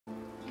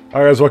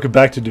Alright guys, welcome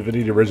back to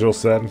Divinity Original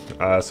Sin.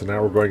 So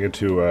now we're going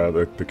into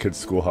the kids'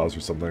 schoolhouse or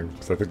something.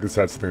 Because I think this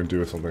has something to do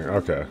with something.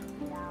 Okay.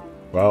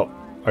 Well,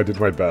 I did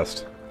my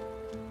best.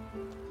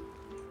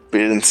 But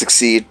you didn't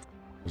succeed.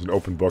 There's an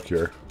open book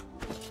here.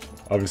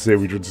 Obviously,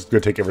 we're just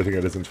going to take everything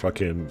that isn't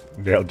fucking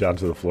nailed down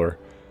to the floor.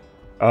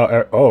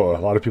 Oh,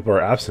 a lot of people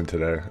are absent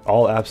today.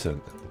 All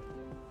absent.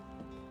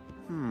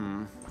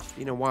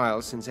 Been a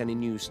while since any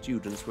new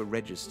students were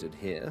registered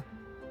here.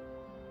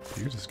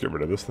 You can just get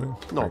rid of this thing?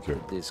 Not Thank you.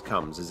 that this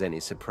comes as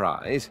any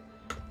surprise.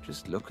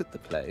 Just look at the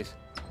place.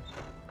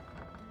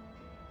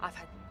 I've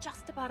had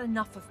just about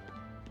enough of...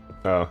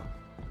 Oh.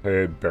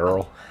 Hey,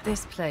 Beryl.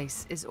 This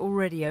place is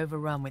already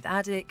overrun with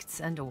addicts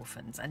and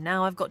orphans, and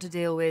now I've got to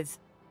deal with...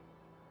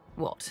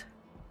 what?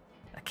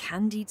 A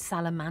candied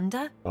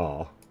salamander?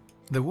 Aw.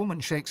 The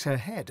woman shakes her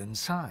head and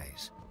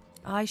sighs.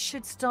 I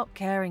should stop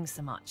caring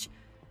so much,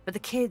 but the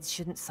kids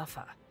shouldn't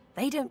suffer.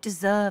 They don't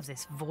deserve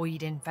this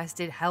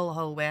void-infested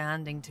hellhole we're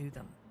handing to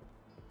them.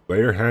 Lay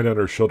your hand on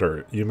her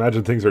shoulder. You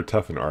imagine things are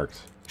tough in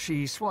Arcs.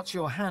 She swats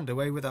your hand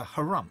away with a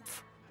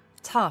harumph.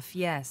 Tough,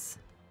 yes.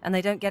 And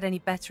they don't get any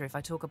better if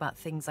I talk about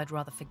things I'd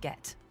rather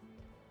forget.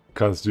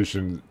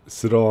 Constitution,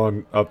 sit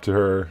on up to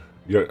her.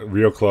 Get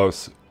real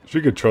close.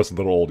 She could trust a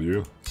little old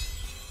you.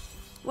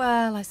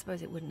 Well, I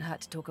suppose it wouldn't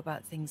hurt to talk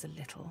about things a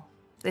little.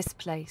 This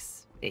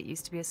place, it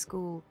used to be a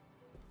school.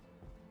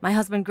 My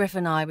husband Griff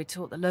and I, we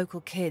taught the local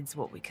kids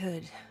what we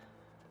could.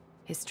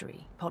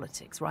 History,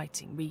 politics,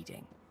 writing,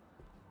 reading.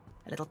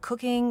 A little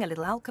cooking, a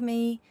little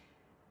alchemy.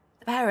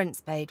 The parents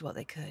paid what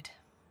they could.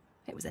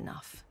 It was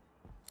enough.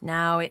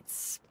 Now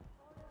it's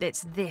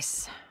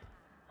this.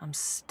 I'm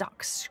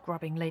stuck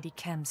scrubbing Lady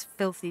Kem's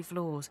filthy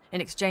floors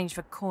in exchange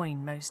for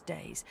coin most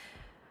days.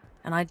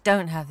 And I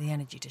don't have the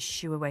energy to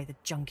shoo away the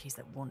junkies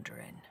that wander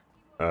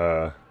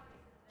in.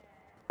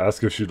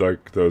 Ask if she'd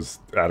like those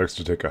addicts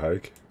to take a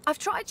hike. I've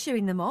tried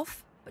shooing them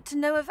off, but to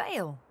no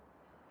avail.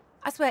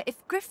 I swear,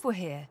 if Griff were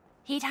here,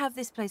 he'd have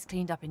this place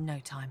cleaned up in no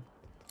time.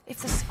 If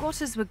the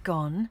squatters were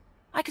gone,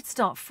 I could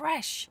start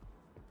fresh.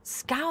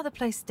 Scour the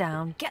place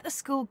down, get the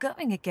school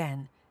going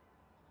again.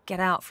 Get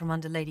out from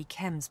under Lady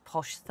Kem's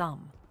posh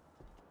thumb.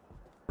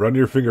 Run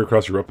your finger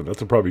across your weapon.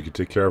 That's a problem you could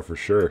take care of for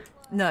sure.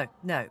 No,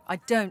 I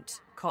don't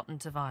cotton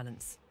to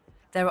violence.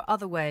 There are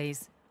other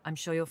ways. I'm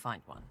sure you'll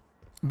find one.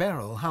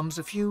 Beryl hums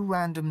a few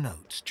random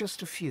notes,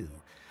 just a few.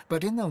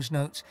 But in those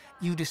notes,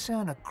 you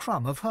discern a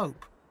crumb of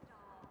hope.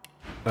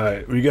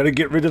 Alright, we gotta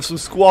get rid of some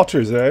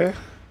squatters, eh?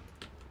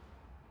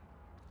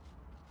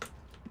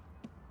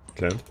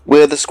 Ken?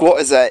 Where the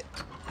squatters at?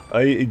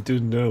 I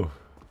didn't know.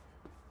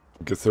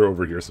 I guess they're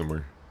over here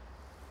somewhere.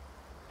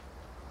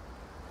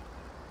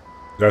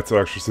 That's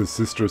actually his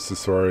sister,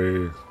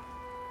 Sasori.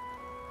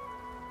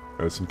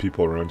 There's some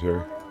people around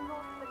here.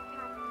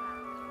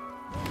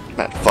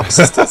 Man, fuck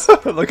sisters.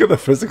 Look at the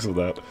physics of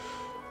that.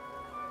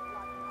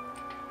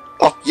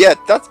 Oh, yeah,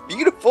 that's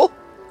beautiful.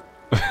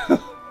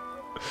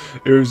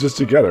 It was just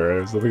together, right?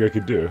 There's nothing I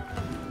could do.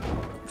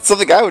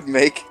 Something I would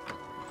make.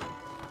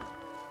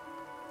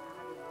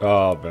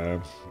 Oh,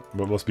 man.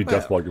 What must be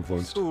Deathbog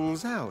influenced?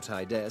 School's out,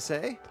 I dare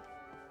say.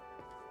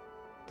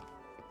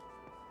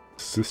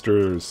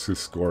 Sister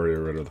Siscori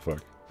or whatever the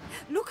fuck.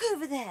 Look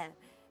over there.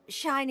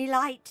 Shiny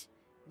light.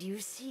 Do you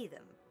see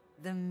them?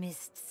 The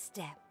mist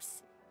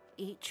steps.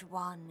 Each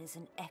one is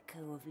an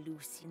echo of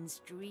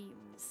Lucian's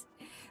dreams.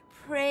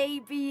 Pray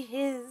be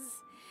his.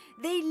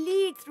 They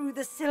lead through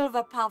the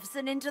silver puffs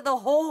and into the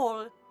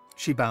hall.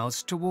 She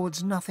bows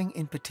towards nothing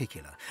in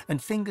particular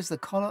and fingers the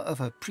collar of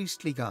her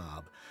priestly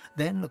garb,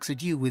 then looks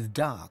at you with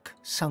dark,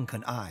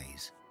 sunken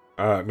eyes.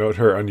 Note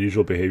her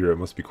unusual behavior. It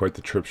must be quite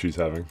the trip she's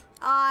having.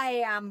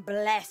 I am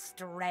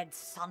blessed, Red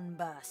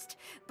Sunburst,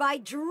 by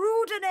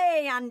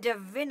Drudene and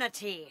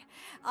Divinity.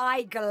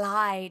 I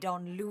glide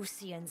on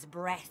Lucian's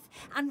breath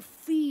and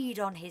feed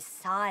on his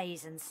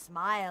sighs and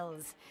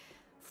smiles.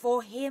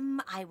 For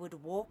him I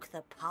would walk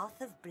the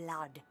path of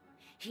blood.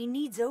 He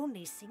needs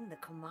only sing the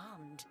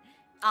command.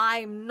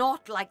 I'm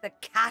not like the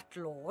Cat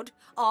Lord,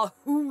 our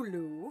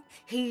Hulu.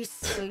 He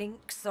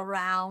slinks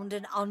around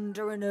and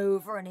under and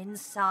over and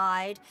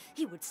inside.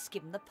 He would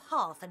skim the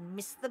path and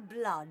miss the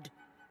blood.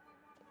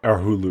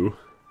 Arhulu.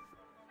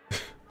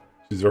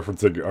 She's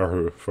referencing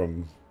Arhu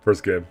from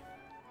first game.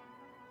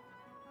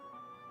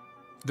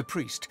 The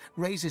priest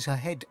raises her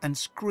head and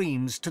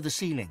screams to the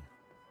ceiling.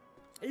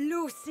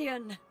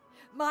 Lucian,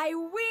 my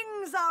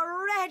wings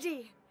are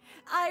ready.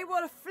 I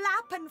will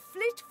flap and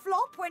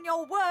flit-flop when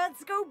your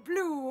words go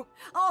blue.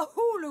 Our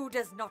Hulu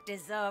does not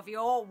deserve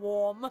your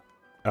warm.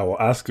 I will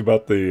ask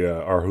about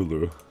the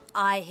Arhulu.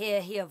 I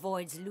hear he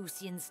avoids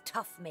Lucian's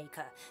tough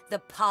maker, the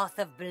path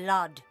of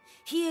blood.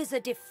 He is a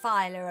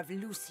defiler of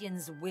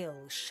Lucian's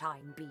will,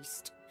 Shine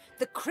Beast.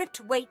 The crypt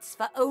waits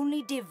for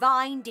only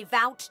divine,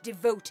 devout,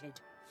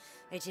 devoted.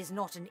 It is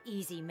not an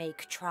easy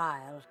make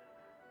trial.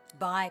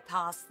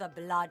 Bypass the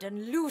blood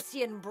and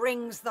Lucian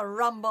brings the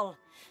rumble.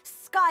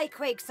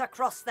 Skyquakes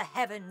across the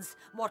heavens,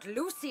 what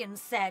Lucian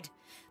said.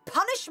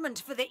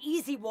 Punishment for the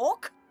easy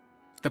walk.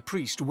 The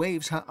priest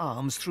waves her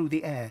arms through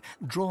the air,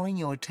 drawing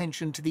your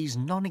attention to these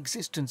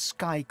non-existent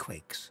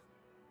skyquakes.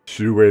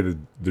 Shoo away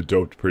the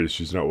doped priest.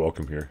 She's not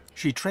welcome here.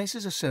 She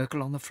traces a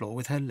circle on the floor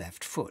with her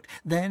left foot,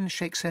 then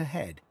shakes her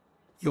head.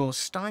 You're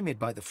stymied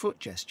by the foot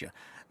gesture,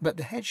 but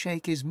the head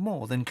shake is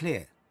more than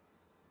clear.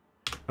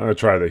 I'm gonna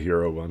try the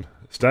hero one.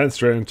 Stand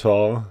straight and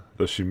tall.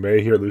 Though she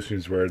may hear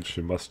Lucian's words,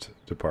 she must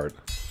depart.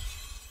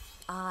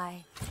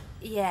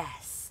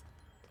 Yes.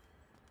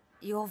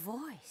 Your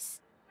voice.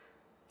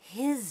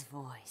 His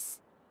voice.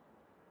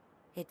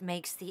 It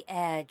makes the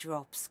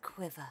airdrops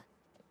quiver.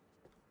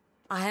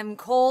 I am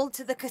called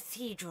to the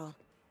cathedral.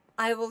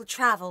 I will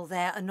travel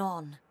there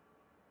anon.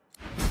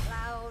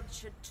 Clouds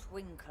should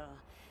twinkle,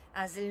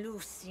 as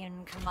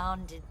Lucian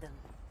commanded them.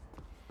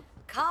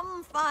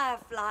 Come,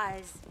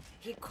 fireflies,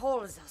 he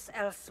calls us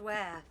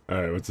elsewhere.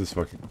 Alright, what's this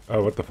fucking...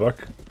 Oh, what the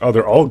fuck? Oh,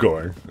 they're all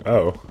going.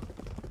 Oh.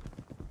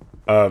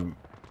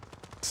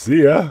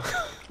 See ya.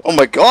 Oh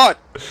my god!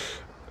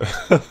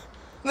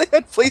 They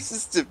had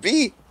places to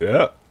be.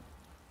 Yeah.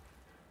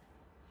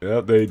 Yeah,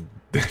 they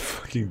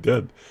fucking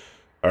did.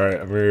 Alright,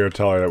 I'm gonna go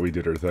tell her that we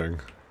did her thing.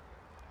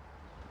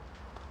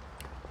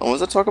 What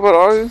was it talk about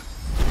Aru?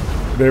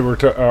 They were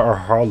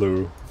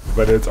Halu,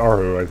 but it's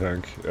Aru, I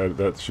think,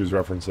 that she's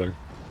referencing.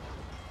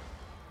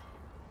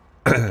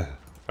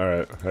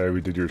 Alright, hey,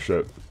 we did your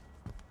shit.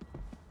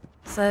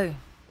 So,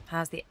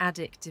 how's the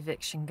addict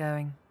eviction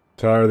going?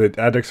 Tell her that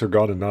addicts are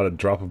gone and not a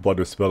drop of blood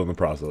was spilled in the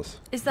process.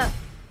 Is that...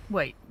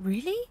 Wait,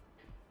 really?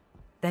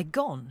 They're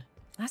gone?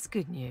 That's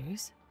good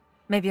news.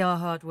 Maybe our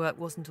hard work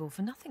wasn't all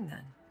for nothing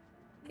then.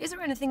 Is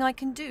there anything I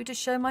can do to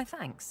show my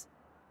thanks?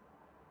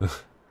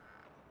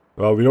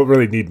 Well, we don't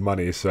really need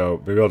money,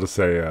 so maybe I'll just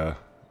say,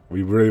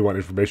 we really want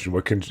information.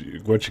 What can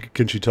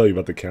she tell you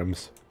about the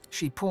chems?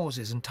 She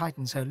pauses and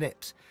tightens her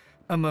lips.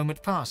 A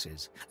moment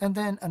passes, and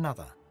then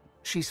another.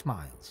 She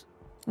smiles.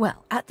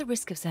 Well, at the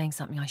risk of saying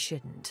something I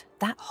shouldn't,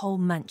 that whole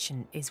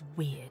mansion is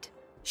weird.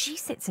 She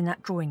sits in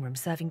that drawing room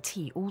serving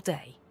tea all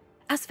day.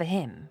 As for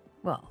him,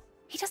 well,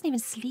 he doesn't even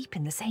sleep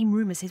in the same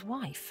room as his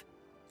wife.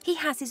 He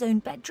has his own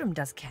bedroom,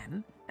 does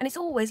Kem, and it's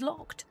always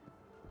locked.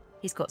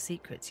 He's got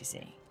secrets, you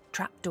see.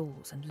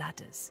 Trapdoors and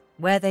ladders.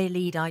 Where they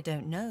lead, I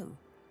don't know,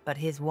 but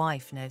his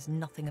wife knows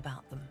nothing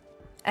about them.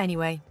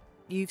 Anyway,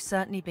 you've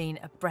certainly been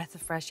a breath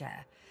of fresh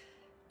air.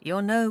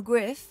 You're no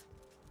Griff,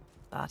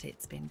 but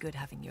it's been good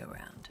having you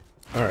around.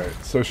 Alright,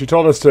 so she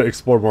told us to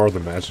explore more of the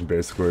mansion,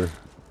 basically.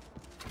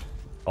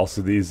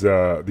 Also, these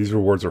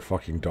rewards are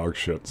fucking dog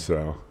shit,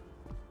 so...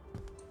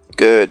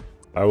 Good.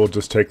 I will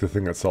just take the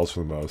thing that sells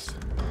for the most.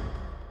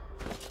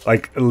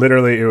 Like,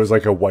 literally, it was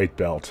like a white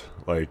belt.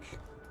 Like,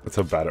 that's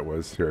how bad it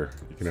was. Here,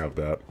 you can have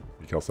that.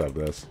 You can also have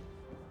this.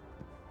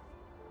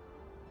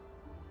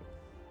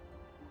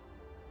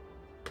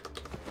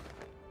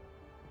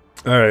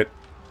 Alright.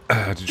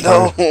 Did you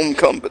No, find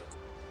encumbered.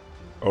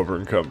 over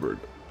encumbered?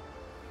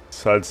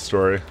 Side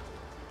story.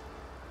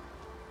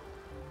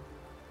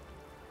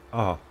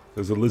 Ah,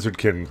 there's a lizard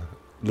kid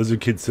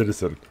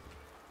citizen.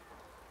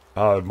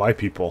 Ah, my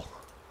people.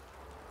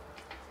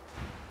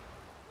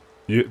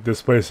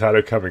 This place had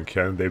it coming,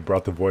 Ken. They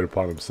brought the void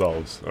upon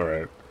themselves.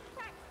 Alright.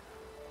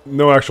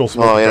 No actual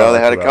smoke. Oh, you know, they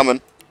had it coming.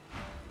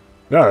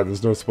 No,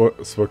 there's no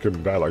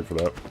spoken dialogue for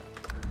that.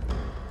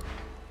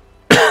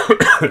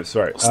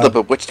 Sorry. Still a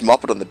bewitched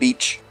moppet on the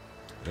beach.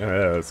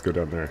 Yeah, let's go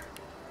down there.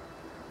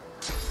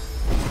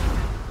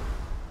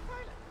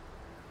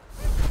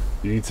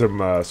 You need some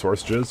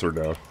source jizz or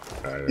no?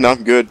 No,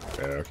 I'm good.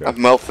 Yeah, okay.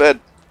 I'm well fed.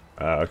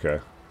 Okay.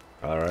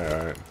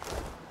 Alright.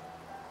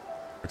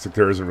 Looks like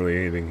there isn't really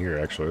anything here,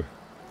 actually.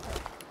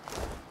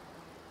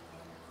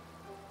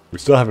 We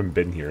still haven't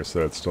been here,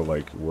 so it's still,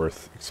 like,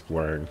 worth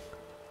exploring.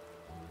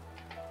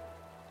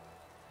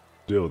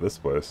 Deal with this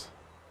place.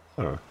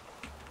 Huh.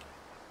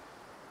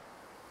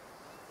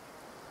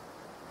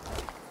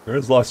 There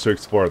is lots to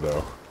explore,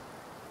 though.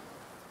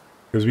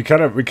 Because we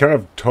kind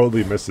of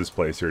totally missed this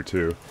place here,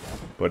 too.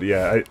 But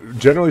yeah,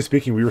 generally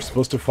speaking, we were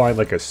supposed to find,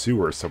 like, a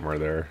sewer somewhere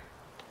there.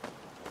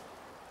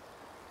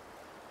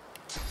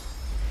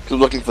 We're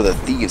looking for the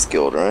Thieves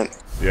Guild, right?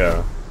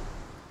 Yeah.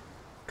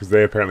 Because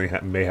they apparently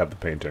may have the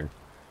painting.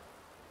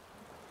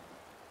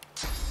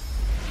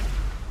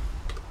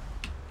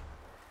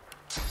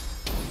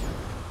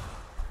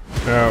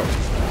 Now,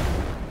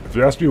 if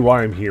you ask me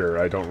why I'm here,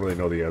 I don't really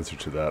know the answer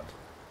to that.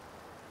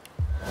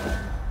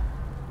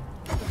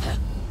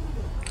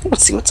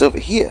 Let's see what's over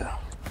here.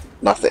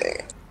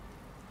 Nothing.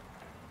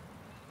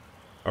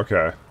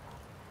 Okay.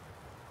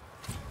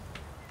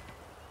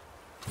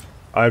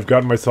 I've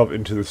gotten myself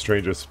into the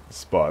strangest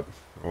spot.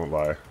 I won't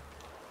lie.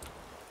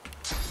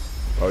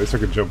 Well, at least I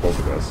can jump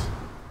over this.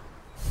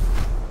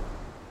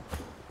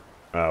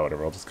 Ah,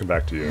 whatever. I'll just come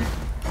back to you.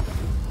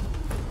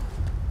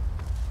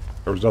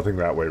 There was nothing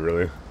that way,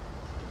 really.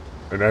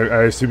 And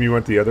I assume you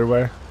went the other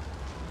way?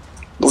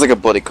 Looks like a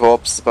bloody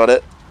corpse, about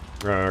it.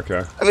 Oh,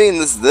 okay. I mean,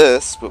 there's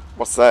this, but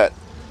what's that?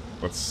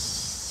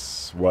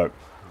 What?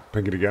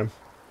 Pink it again?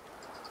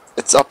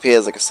 It's up here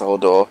as like a cell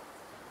door.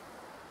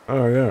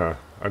 Oh, yeah.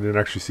 I didn't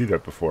actually see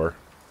that before.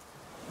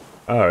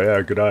 Oh,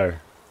 yeah, good eye.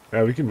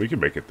 Yeah, we can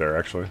make it there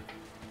actually.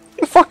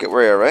 Yeah, fuck it,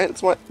 we're here, right?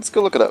 Let's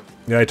go look it up.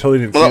 Yeah, I totally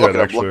didn't Well, see not look that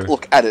it up. actually.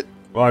 Look at it.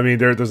 Well, I mean,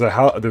 there's a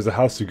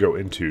house to go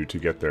into to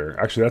get there.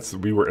 Actually,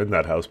 we were in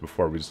that house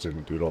before. We just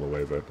didn't do it all the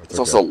way, but It's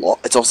also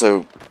it's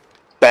also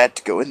bad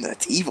to go in there.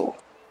 It's evil.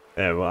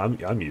 Yeah, well,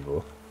 I'm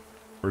evil.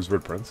 Where's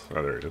Red Prince?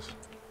 Oh, there it is.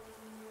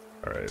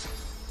 All right.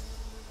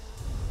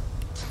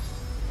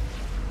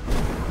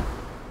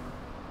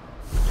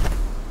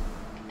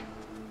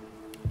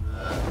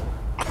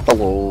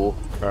 Hello.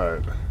 All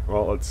right.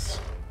 Well, let's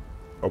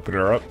open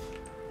her up.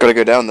 Gotta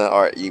go down there.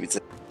 All right, you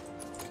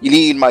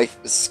need my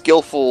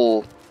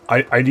skillful.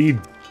 I need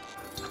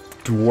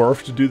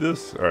dwarf to do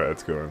this. All right,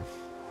 let's go in.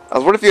 I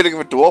was wondering if you had to give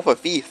a dwarf a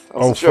thief. I Oh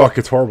wasn't sure. fuck!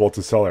 It's horrible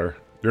to sell her.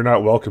 You're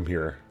not welcome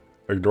here.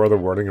 Ignore the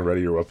warning and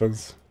ready your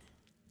weapons.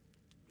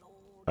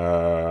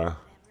 Oh,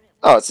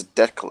 it's a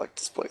debt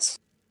collector's place.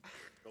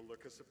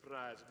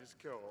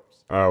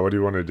 What do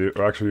you want to do?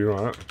 Oh, actually, you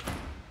know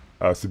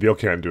what? Sabine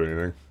can't do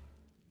anything.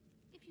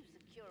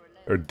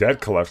 Or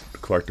debt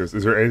collectors.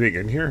 Is there anything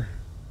in here?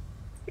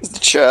 It's the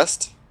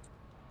chest.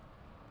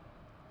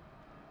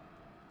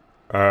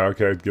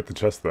 Okay, get the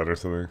chest then or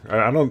something.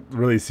 I don't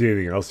really see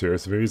anything else here,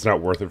 so maybe it's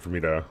not worth it for me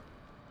to...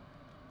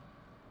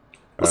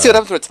 Let's see what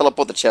happens when I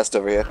teleport the chest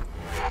over here.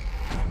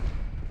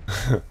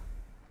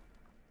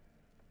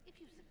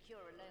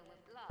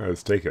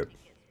 Let's take it.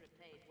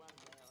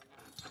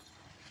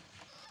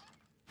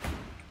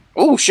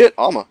 Oh shit,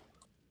 armor.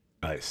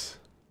 Nice.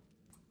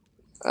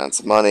 And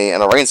some money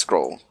and a rain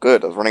scroll.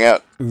 Good, I was running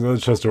out. There's another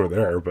chest over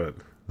there, but...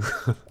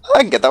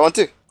 I can get that one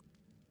too.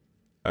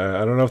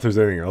 I don't know if there's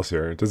anything else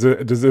here. Does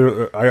it,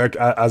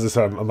 as I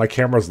said, my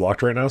camera's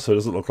locked right now, so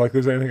does it look like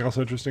there's anything else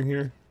interesting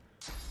here?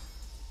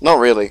 Not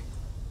really.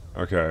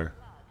 Okay.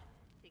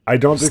 I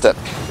don't think... Step.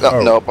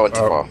 Oh, nope, I went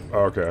too far. Oh,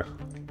 okay.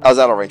 I was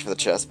out of range for the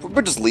chest.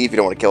 But just leave, you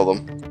don't want to kill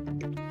them.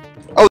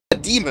 Oh, the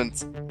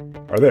demons!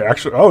 Are they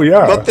actually... Oh,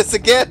 yeah! Not this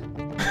again!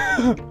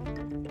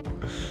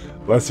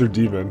 Lesser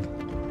demon.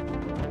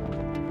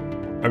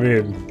 I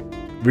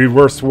mean, we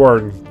were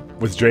sworn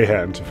with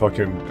J-Hand to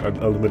fucking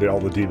eliminate all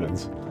the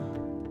demons.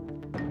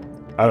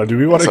 I don't know, do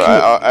we want to Sorry,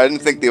 keep... I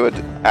didn't think they would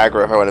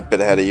aggro if I went a bit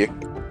ahead of you.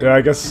 Yeah,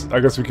 I guess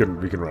we can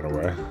run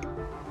away.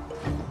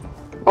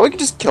 Oh, we can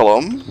just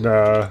kill them.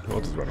 Nah, we'll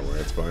just run away,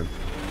 it's fine.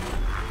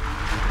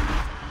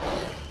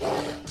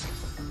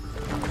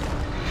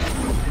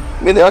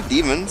 I mean, they are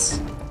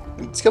demons.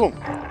 Let's kill them.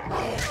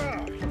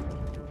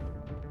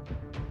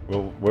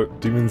 Well,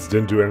 what demons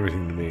didn't do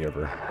anything to me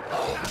ever.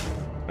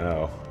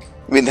 No.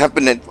 I mean, they have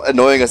been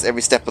annoying us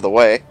every step of the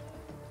way.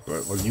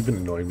 Well, you've been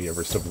annoying me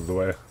every step of the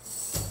way.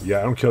 Yeah,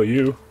 I don't kill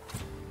you.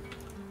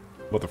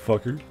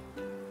 Motherfucker.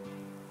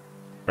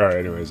 Alright,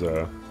 anyways,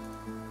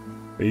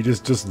 you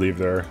just leave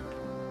there.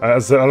 I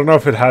don't know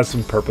if it has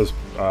some purpose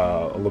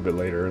a little bit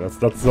later.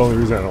 That's the only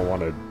reason I don't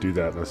want to do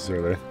that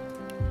necessarily.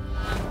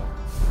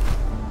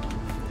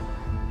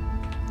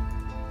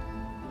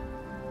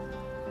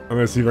 I'm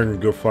gonna see if I can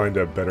go find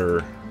a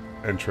better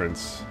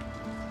entrance.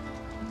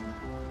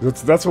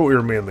 That's what we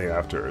were mainly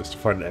after, is to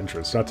find an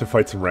entrance, not to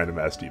fight some random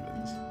ass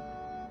demons.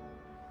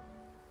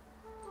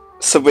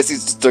 So basically,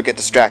 just don't get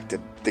distracted.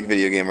 Think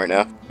video game right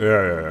now.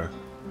 Yeah.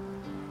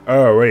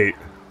 Oh, wait.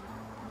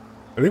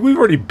 I think we've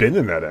already been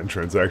in that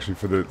entrance, actually,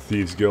 for the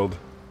Thieves Guild.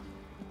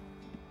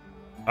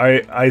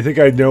 I think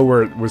I know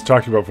where it was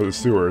talking about for the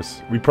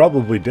sewers. We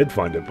probably did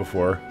find it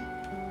before.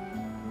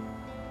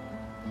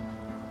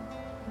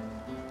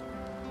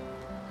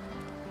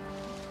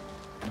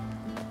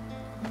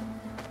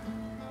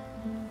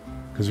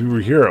 Because we were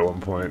here at one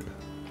point.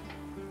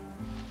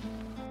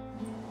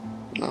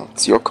 No,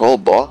 it's your call,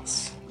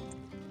 boss.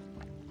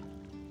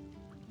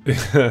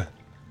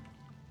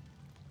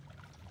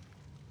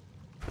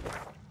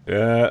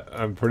 Yeah,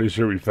 I'm pretty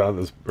sure we found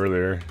this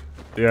earlier.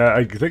 Yeah,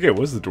 I think it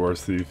was the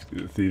Dwarves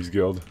Thieves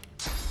Guild.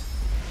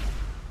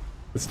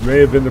 This may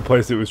have been the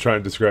place it was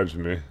trying to describe to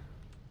me.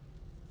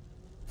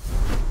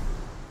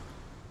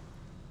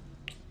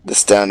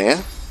 This down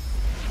here?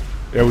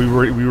 Yeah, we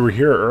were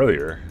here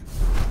earlier.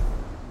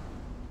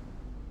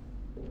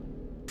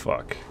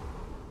 Fuck.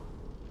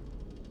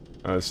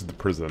 This is the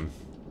prison.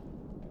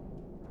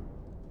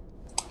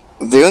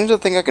 The only other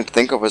thing I can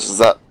think of is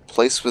that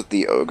place with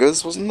the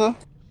ogres, wasn't there?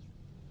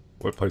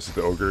 What place is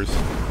the ogres?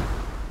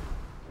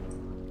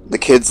 The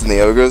kids and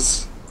the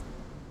ogres.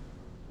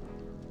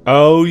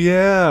 Oh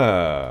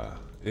yeah,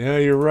 yeah,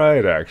 you're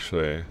right.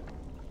 Actually,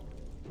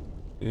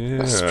 yeah.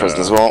 That's prison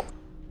as well.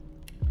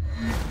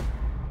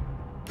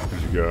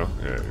 Where'd you go?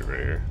 Yeah, you're right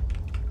here.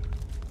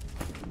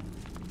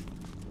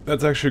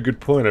 That's actually a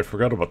good point. I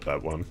forgot about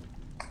that one.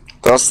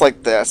 That's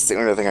the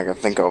only thing I can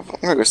think of.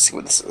 I'm gonna go see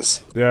what this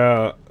is.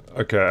 Yeah.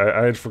 Okay,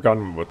 I had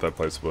forgotten what that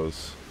place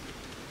was.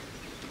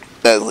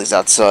 At least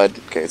outside.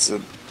 Okay,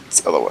 so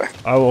it's the other way.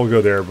 I will go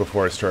there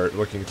before I start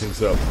looking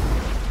things up.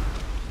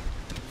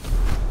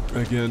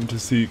 Again, to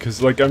see,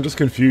 because, like, I'm just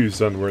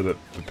confused on where the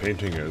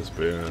painting is,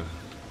 but yeah.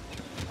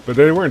 But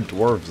they weren't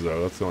dwarves,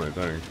 though, that's the only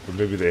thing. But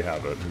maybe they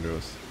have it, who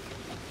knows.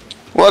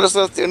 Well,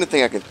 that's the only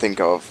thing I can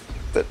think of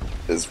that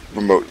is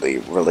remotely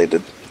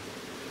related.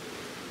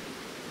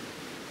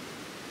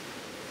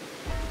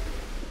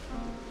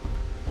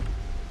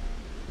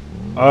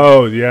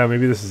 Oh, yeah,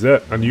 maybe this is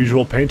it.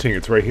 Unusual painting,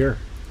 it's right here.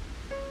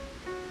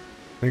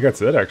 I think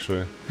that's it,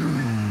 actually.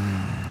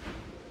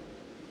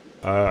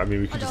 I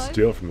mean, we could just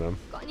steal it from them.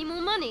 Got any more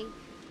money?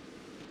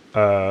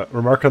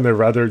 Remark on the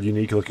rather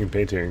unique-looking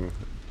painting.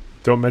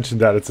 Don't mention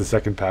that it's a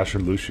second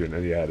passion Lucian,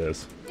 and yeah, it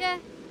is. Yeah,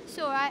 it's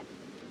alright.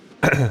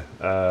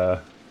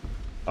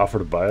 Offer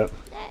to buy it?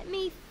 Let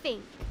me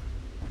think.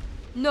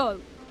 No,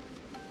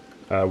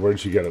 Where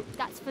did you get it?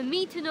 that's for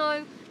me to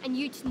know and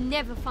you to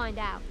never find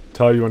out.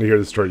 Tell her you want to hear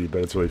the story, you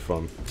bet it's really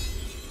fun.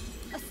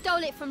 I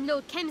stole it from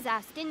Lord Kem's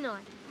house, didn't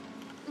I?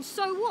 And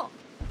so what?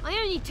 I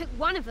only took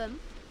one of them.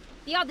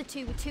 The other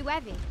two were too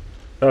heavy.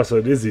 Oh, so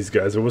it is these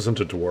guys. It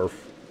wasn't a dwarf.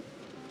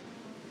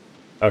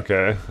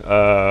 Okay,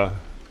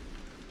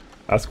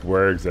 ask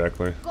where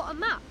exactly. Got a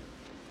map.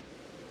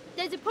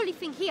 There's a pulley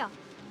thing here.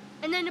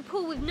 And then a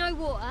pool with no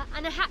water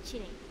and a hatch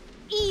in it.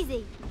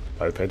 Easy.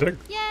 By the painting?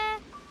 Yeah.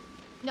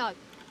 No.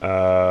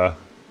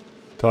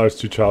 Tell her it's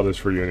too childish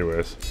for you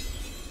anyways.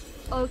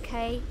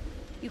 Okay.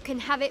 You can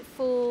have it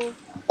for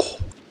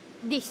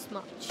this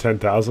much.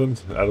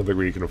 10,000? I don't think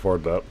we can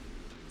afford that.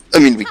 I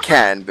mean, we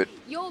can, but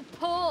You're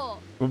poor.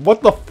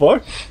 What the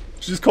fuck?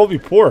 She just called me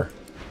poor.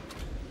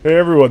 Hey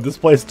everyone, this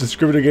place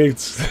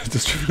discriminates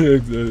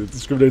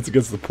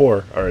against the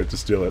poor. Alright,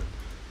 just steal it.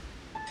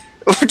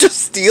 just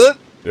steal it.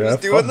 Yeah,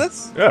 Just doing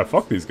this. Yeah,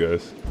 fuck these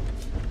guys.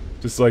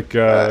 Just like you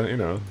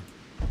know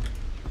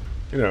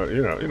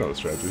the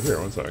strategy. Here,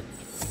 one sec.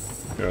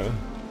 Yeah.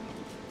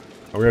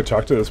 I'm gonna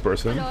talk to this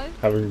person, Hello?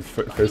 having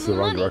faced the more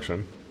wrong money?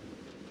 direction.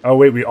 Oh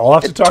wait, we all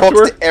have to It talk talks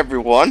to her? to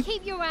everyone.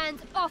 Keep your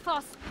hands off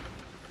us.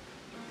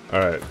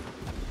 Alright.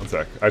 One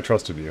sec. I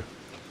trusted you.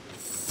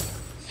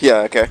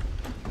 Yeah, okay.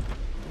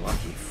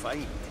 Lucky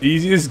fight.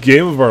 Easiest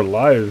game of our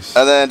lives.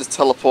 And then just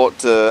teleport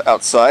to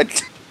outside.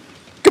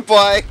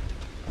 Goodbye.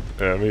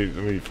 Yeah, let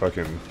me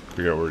fucking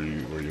figure out where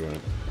you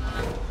went.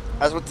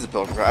 I just went to the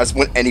building. I just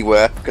went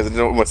anywhere because I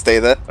didn't want to stay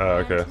there. Oh,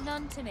 okay.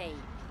 None to me.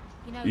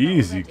 You know,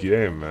 Easy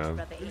game,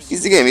 man.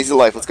 Easy game, easy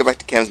life. Let's go back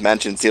to Cam's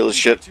mansion and steal his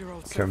shit.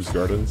 Chem's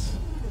Gardens.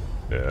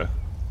 Yeah.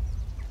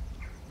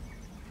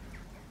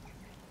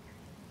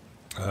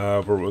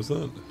 Where was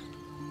that?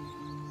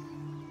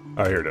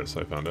 Oh, here it is.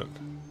 I found it.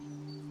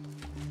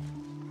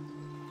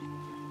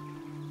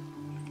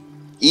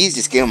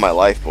 Easiest game of my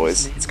life,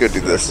 boys. Let's go do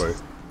this.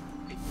 Exactly.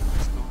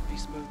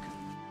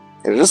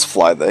 It'll just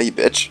fly there, you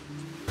bitch.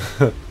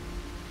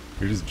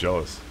 You're just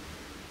jealous.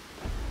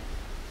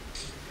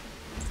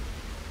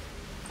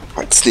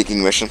 Alright,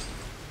 sneaking mission.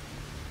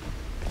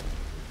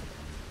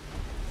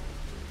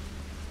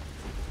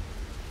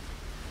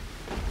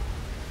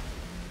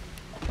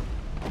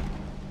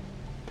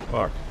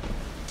 Fuck.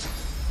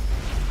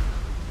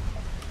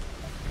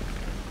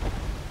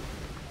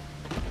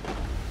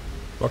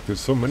 Fuck, there's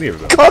so many of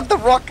them. God, the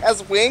rock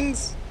has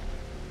wings!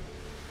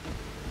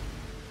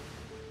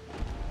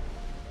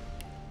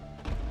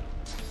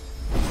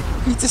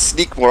 You need to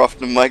sneak more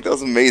often, Mike. That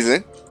was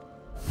amazing.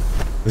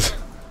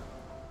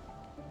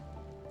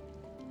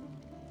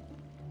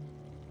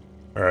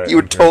 Alright. You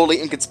were okay.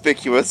 totally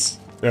inconspicuous.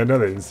 Yeah, no,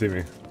 they didn't see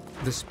me.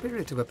 The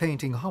spirit of a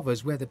painting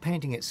hovers where the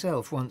painting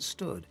itself once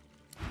stood.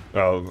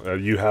 Oh,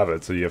 you have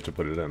it, so you have to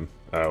put it in.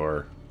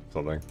 Or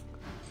something.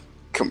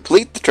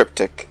 Complete the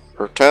triptych.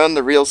 Return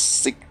the real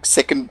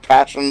second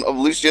passion of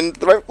Lucian to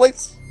the right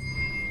place.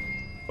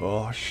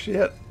 Oh,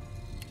 shit.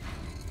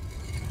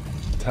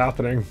 It's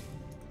happening.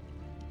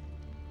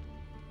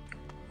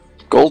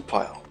 Gold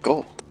pile.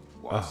 Gold.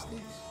 What's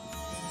this?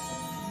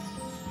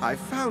 I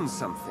found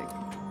something.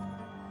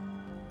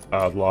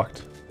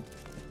 Locked.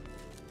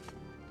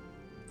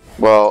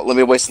 Well, let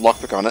me waste a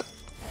lockpick on it.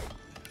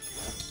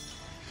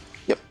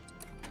 Yep.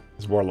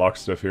 There's more lock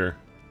stuff here.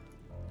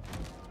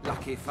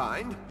 Lucky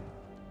find.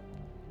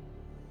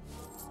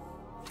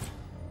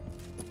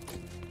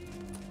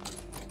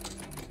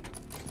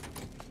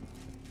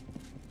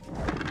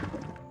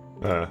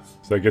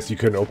 So I guess you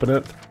couldn't open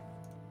it?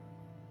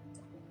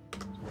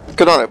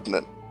 Could not open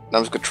it.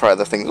 I'm just gonna try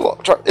the things. Well,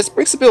 try, it's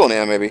breakability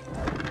now, maybe.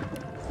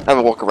 Have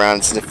a walk around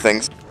and sniff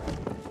things.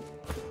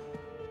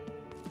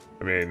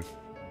 I mean,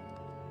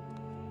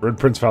 Red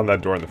Prince found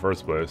that door in the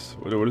first place.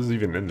 What is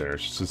even in there?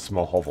 It's just a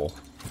small hovel.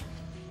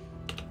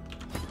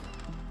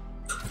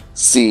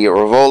 See,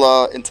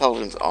 Revola,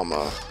 intelligence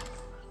armor.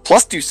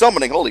 +2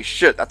 summoning, holy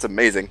shit, that's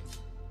amazing.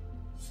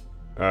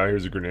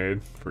 Here's a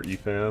grenade for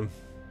Ethan.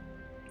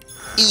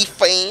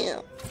 E-fan!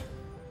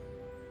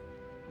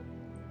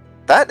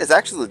 That is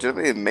actually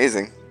legitimately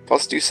amazing.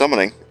 +2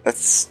 summoning.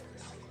 That's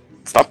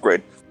it's an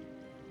upgrade.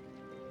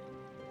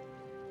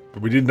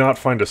 But we did not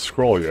find a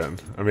scroll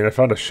yet. I mean, I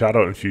found a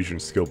Shadow Infusion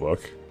skill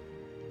book.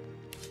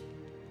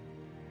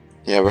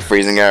 Yeah, with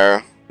freezing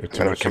arrow. Yeah, too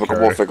And a much to chemical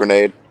carry. warfare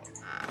grenade.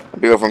 I'll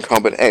be over in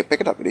combat. Hey, pick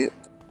it up, idiot.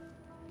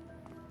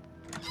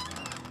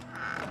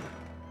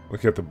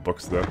 Look at the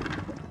books, though.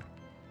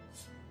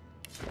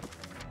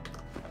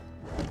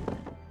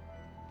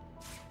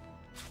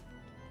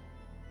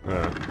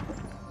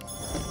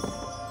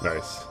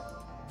 Nice.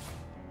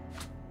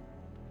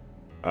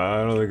 I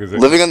don't think there's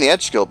Living on the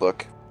Edge skill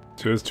book.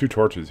 So there's 2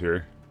 torches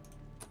here.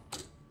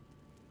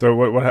 So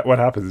what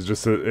happens?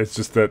 It's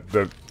just that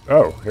the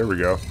oh, here we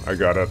go. I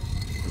got it.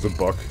 It's a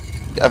book.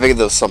 I figured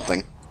there was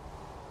something.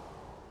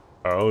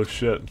 Oh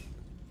shit.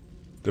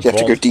 The You have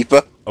to go Vault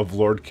deeper. of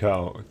Lord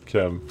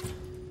Kem.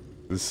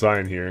 This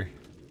sign here.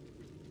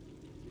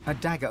 A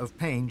dagger of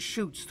pain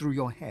shoots through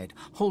your head,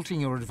 halting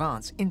your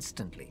advance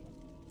instantly.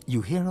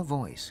 You hear a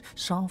voice,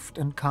 soft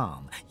and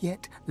calm,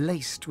 yet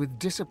laced with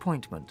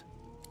disappointment.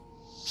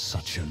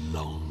 Such a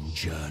long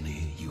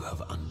journey you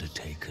have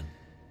undertaken,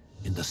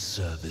 in the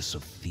service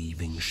of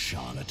thieving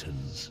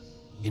charlatans,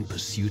 in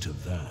pursuit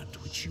of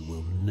that which you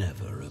will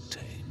never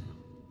obtain.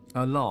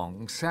 A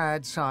long,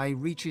 sad sigh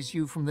reaches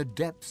you from the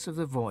depths of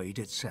the void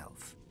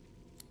itself.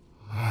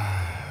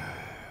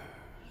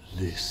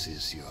 This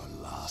is your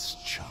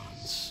last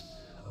chance.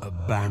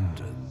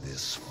 Abandon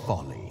this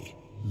folly.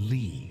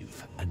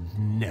 Leave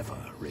and never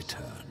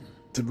return.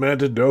 Demand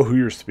to know who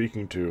you're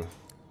speaking to.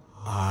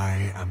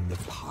 I am the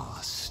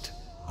past.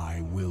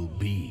 I will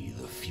be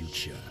the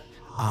future.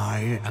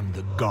 I am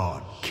the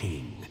God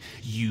King.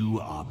 You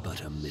are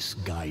but a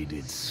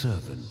misguided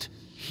servant.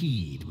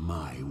 Heed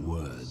my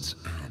words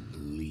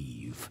and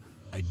leave.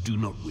 I do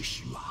not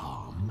wish you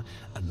harm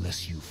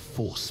unless you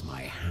force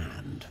my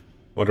hand.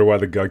 Wonder why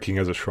the God King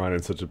has a shrine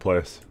in such a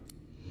place.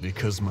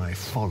 Because my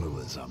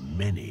followers are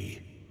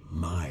many.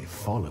 My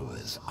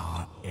followers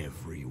are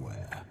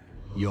everywhere.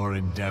 Your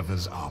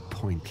endeavors are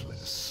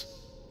pointless.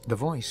 The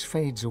voice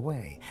fades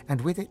away,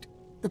 and with it,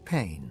 the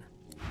pain.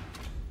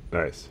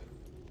 Nice.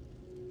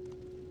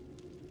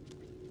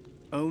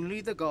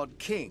 Only the God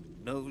King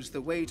knows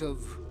the weight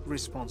of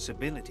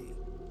responsibility.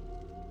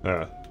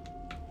 Yeah.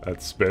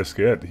 That's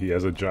basically it. He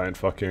has a giant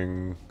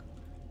fucking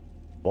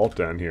vault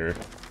down here.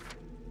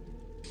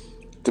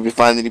 Did we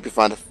find a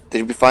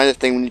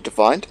thing we need to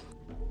find?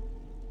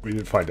 We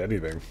didn't find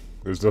anything.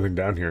 There's nothing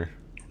down here.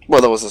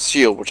 Well, there was a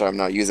shield, which I'm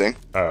not using.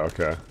 Oh,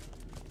 okay.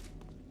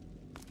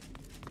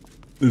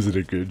 Is it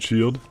a good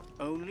shield?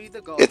 Only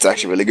the God It's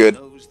actually really King good.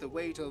 knows the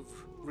weight of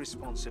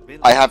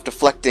responsibility. I have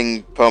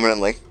deflecting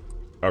permanently.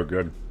 Oh,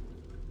 good.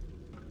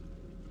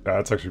 Yeah,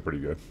 that's actually pretty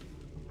good.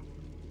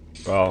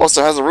 Well,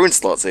 Also has a rune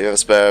slot, so you have a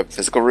spare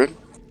physical rune.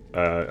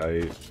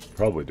 I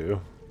probably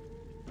do.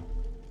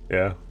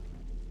 Yeah.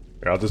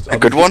 Yeah, I'll just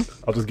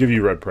I'll just give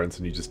you red prints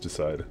and you just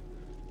decide.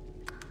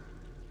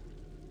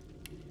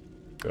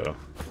 Go.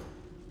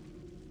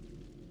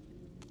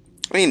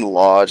 I mean,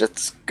 large.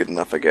 That's good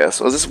enough, I guess.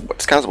 Was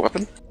this kind of a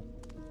weapon?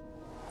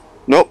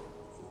 Nope.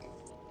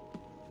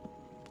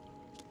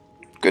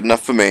 Good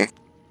enough for me.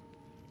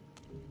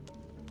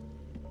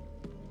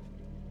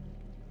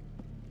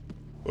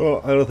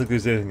 Well, I don't think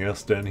there's anything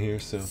else down here,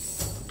 so.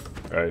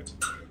 Alright.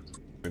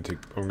 I'm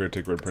gonna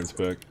take red prints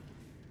back.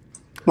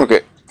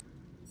 Okay.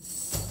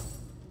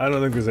 I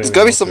don't think there's anything. There's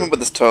gotta be else something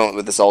here.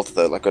 with this altar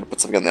though. Like, gotta put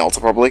something on the altar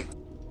probably.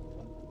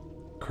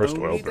 Cursed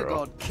oil Only the barrel.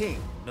 God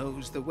King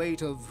knows the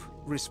weight of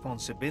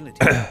responsibility.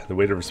 The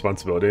weight of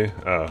responsibility?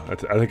 Oh, I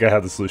think I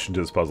have the solution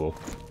to this puzzle.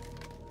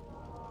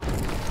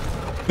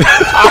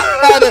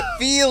 I had a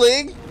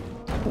feeling.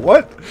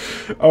 What?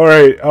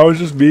 Alright, I was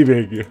just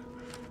beaming.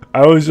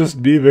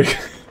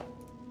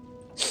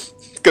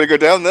 Gonna go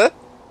down there.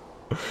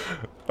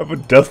 I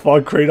put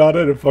Deathfog crate on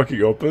it and it fucking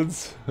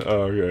opens.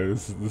 Oh, okay,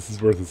 this is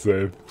worth a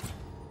save.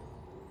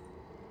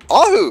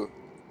 Ahu.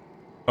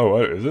 Oh,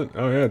 what is it?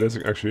 Oh yeah,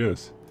 it actually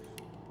is.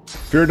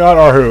 Fear not,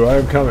 Arhu, I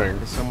am coming.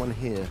 There's someone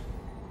here.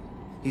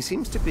 He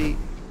seems to be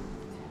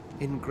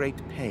in great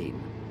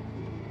pain.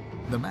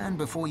 The man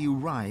before you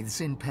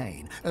writhes in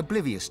pain,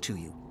 oblivious to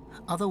you.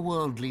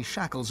 Otherworldly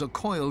shackles are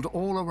coiled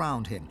all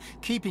around him,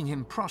 keeping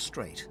him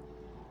prostrate.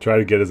 Try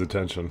to get his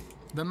attention.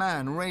 The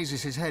man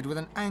raises his head with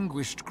an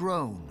anguished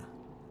groan.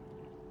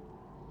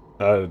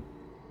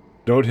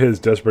 Note his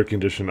desperate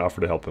condition, offer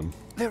to help him.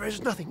 There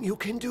is nothing you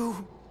can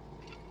do.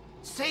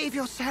 Save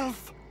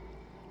yourself.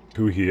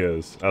 Who he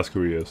is. Ask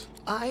who he is.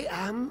 I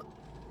am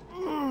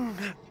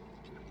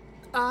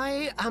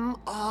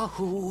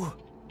Ahu.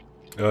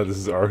 Oh, this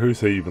is Arhu,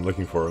 so you've been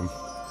looking for him.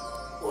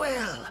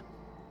 Well,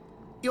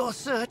 your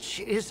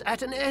search is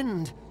at an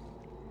end.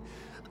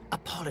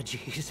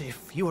 Apologies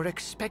if you were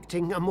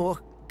expecting a more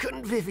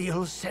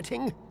convivial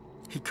setting.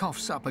 He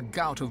coughs up a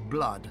gout of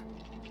blood.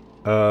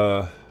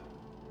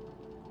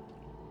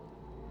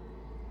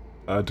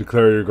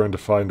 Declare you're going to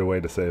find a way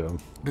to save him.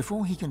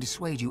 Before he can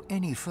dissuade you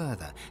any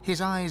further,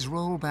 his eyes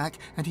roll back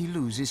and he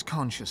loses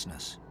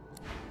consciousness.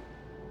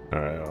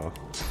 Alright,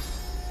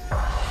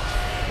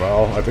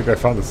 well, I think I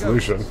found the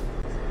solution.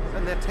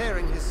 And they're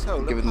tearing his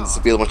soul Giving apart. this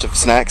a bunch of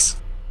snacks.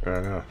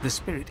 Yeah. The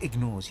spirit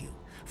ignores you,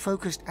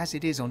 focused as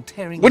it is on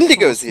tearing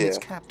Wendigo's the soul from its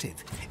here.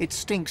 captive. It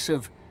stinks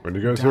of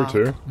Wendigo's here dark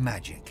too.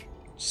 magic.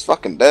 She's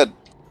fucking dead.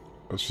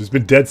 Well, she's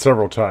been dead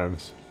several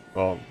times.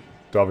 Well,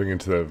 delving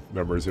into the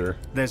numbers here.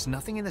 There's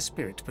nothing in the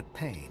spirit but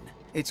pain,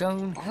 its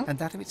own and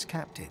that of its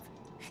captive.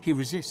 He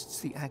resists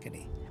the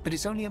agony, but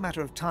it's only a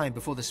matter of time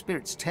before the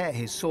spirits tear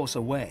his source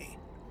away.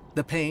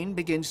 The pain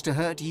begins to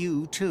hurt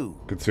you too.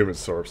 Consume its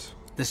source.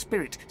 The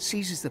spirit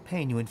seizes the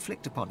pain you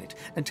inflict upon it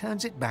and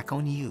turns it back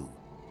on you.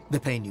 The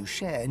pain you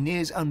share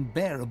nears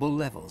unbearable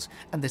levels,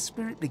 and the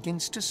spirit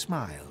begins to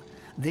smile.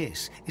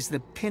 This is the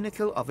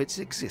pinnacle of its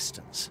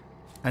existence.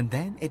 And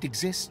then it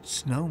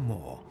exists no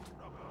more.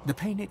 The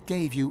pain it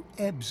gave you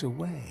ebbs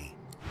away.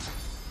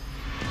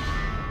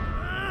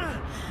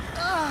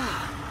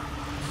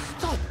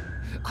 Stop!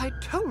 I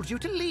told you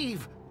to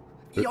leave!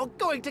 You're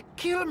going to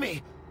kill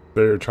me!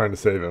 They're trying to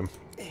save him.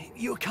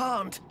 You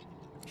can't.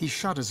 He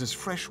shudders as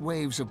fresh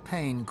waves of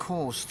pain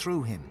course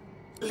through him.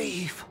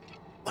 Leave,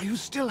 while you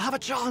still have a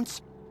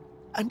chance.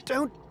 And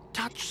don't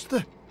touch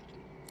the...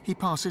 He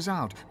passes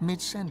out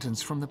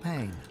mid-sentence from the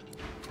pain.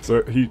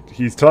 So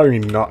he's telling me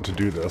not to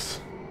do this.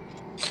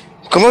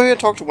 Come over here and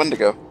talk to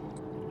Wendigo.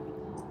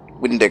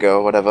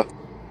 Wendigo, whatever.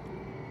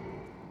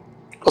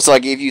 Also, I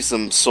gave you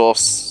some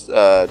sauce,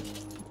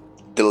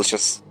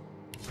 delicious.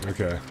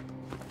 Okay.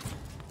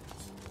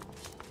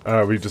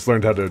 We just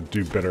learned how to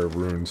do better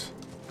runes.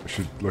 I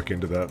should look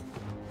into that.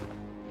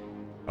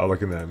 I'll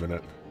look in that in a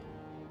minute.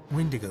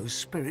 Wendigo's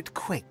spirit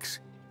quakes.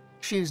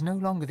 She is no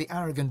longer the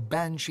arrogant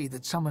banshee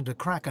that summoned a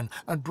kraken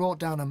and brought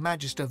down a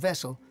magister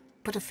vessel,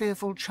 but a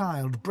fearful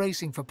child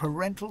bracing for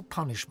parental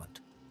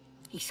punishment.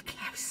 He's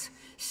close,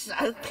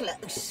 so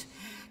close.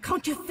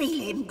 Can't you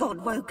feel him,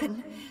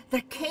 Godwoken?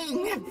 The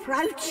king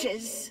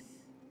approaches.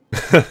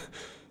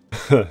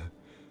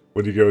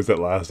 Wendigo is at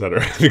last at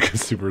her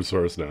super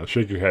source now.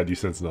 Shake your head, you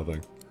sense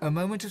nothing. A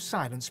moment of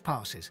silence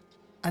passes,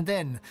 and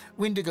then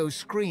Wendigo's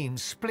scream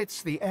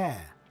splits the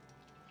air.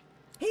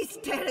 He's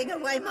tearing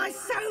away my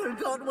soul,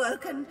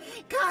 Godwoken.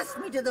 Cast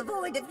me to the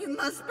void if you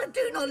must, but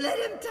do not let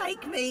him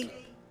take me.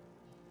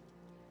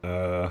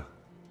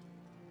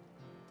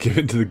 Give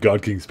it to the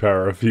God King's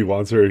power. If he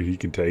wants her, he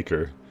can take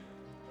her.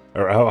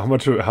 Or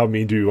how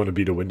mean do you want to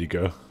be to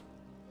Wendigo?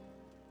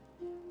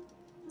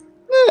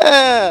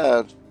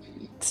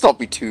 Let's not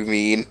be too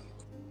mean.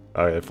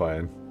 Alright,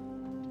 fine.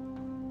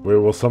 We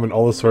will summon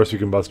all the source you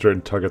can muster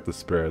and tug at the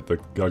spirit. The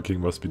God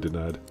King must be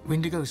denied.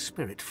 Wendigo's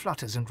spirit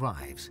flutters and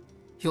writhes.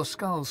 Your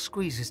skull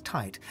squeezes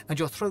tight, and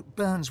your throat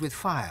burns with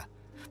fire,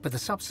 but the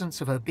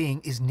substance of her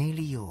being is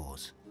nearly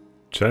yours.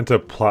 Chant a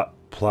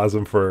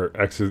plasm for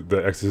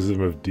the exorcism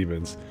of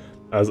demons.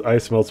 As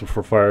ice melts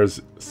before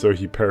fires, so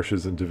he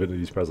perishes in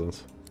Divinity's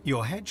presence.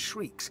 Your head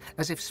shrieks,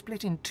 as if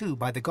split in two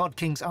by the God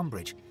King's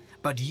umbrage,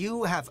 but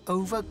you have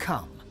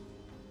overcome.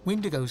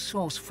 Wendigo's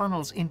source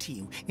funnels into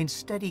you in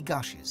steady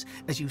gushes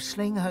as you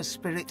sling her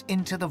spirit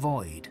into the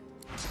void.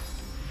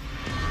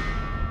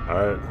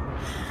 Alright.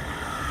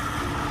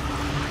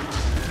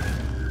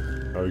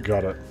 Oh, we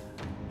got it.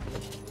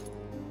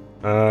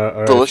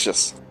 Alright.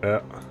 Delicious.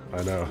 Yeah,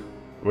 I know.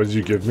 What did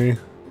you give me?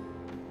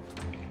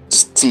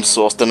 Just some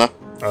sauce dinner.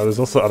 There's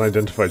also an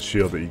unidentified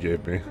shield that you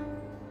gave me.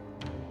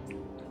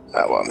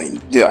 Well, I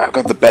mean, yeah, I've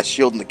got the best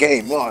shield in the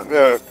game.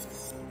 Oh,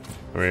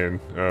 I mean,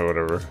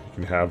 whatever. You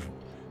can have.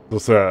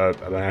 There's also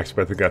an axe,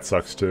 but I think that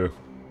sucks too.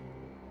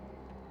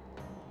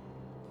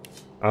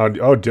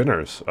 Oh,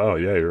 dinners. Oh,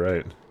 yeah, you're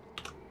right.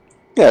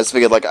 yeah, I just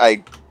figured, like,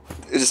 it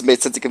just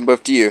made sense to give them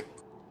both to you.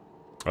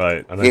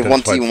 Right. Gave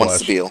one to you and one to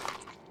flesh. Spiel.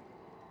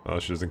 Oh,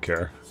 she doesn't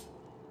care.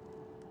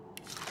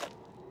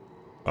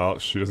 Oh,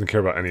 she doesn't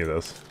care about any of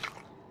this.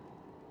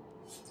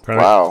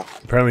 Apparently, Wow.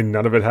 Apparently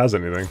none of it has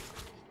anything.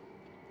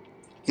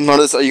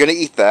 Notice, are you gonna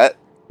eat that?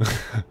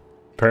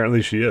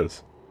 Apparently she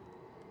is.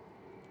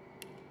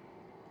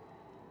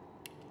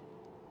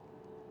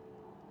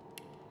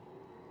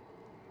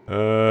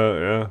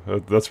 Yeah,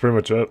 that's pretty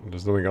much it.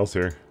 There's nothing else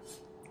here.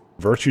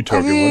 Virtue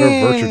token. What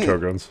are virtue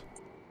tokens?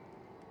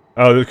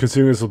 Oh, the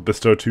consuming this will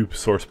bestow 2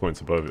 source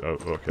points above. Oh,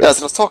 okay. Yeah, that's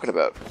what I was talking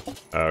about.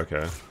 Oh,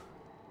 okay.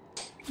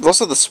 There's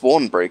also the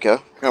Sworn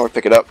Breaker. I want to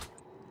pick it up.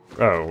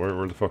 Oh,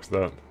 where the fuck's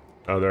that?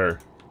 Oh, there.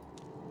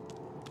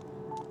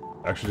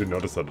 I actually didn't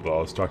notice that at all.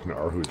 I was talking to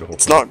Arhu the whole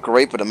It's time. not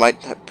great, but it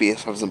might have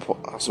some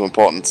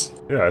importance.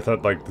 Yeah, I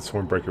thought like the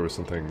Sworn Breaker was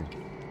something.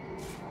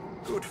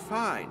 Good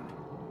find.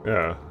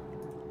 Yeah.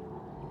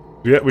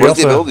 Yeah, What does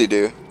the ability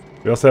do?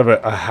 We also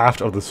have a half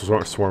of the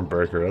Swarm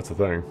Breaker, that's the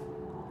thing.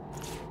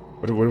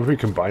 What if we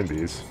combine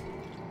these?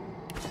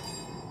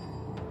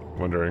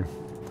 Wondering.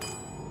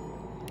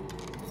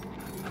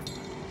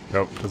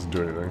 Nope, doesn't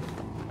do anything.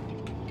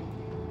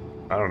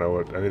 I don't know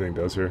what anything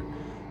does here.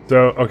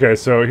 So, okay,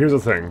 so here's the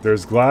thing.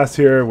 There's glass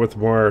here with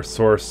more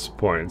source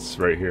points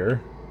right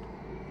here.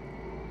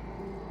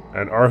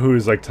 And Arhu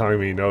is like telling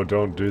me, no,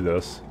 don't do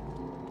this.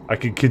 I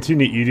can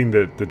continue eating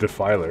the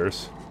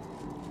defilers.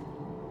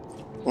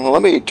 Well,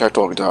 let me try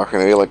talking to Arhu.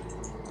 Maybe, like,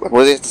 what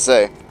do they have to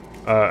say?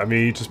 I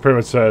mean, he just pretty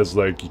much says,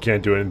 like, you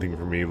can't do anything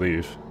for me,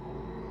 leave.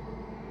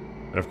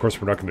 And of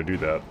course we're not gonna do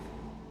that.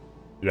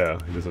 Yeah,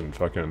 he doesn't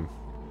fucking...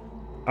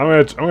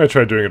 I'm gonna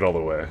try doing it all the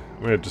way.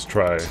 I'm gonna just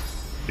try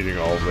eating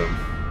all of them.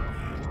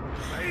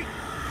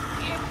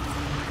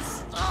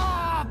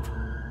 Stop!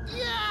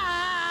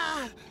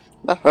 Yeah!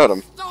 That hurt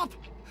him. Stop!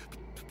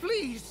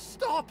 Please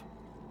stop!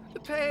 The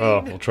pain.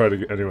 Oh, we'll try to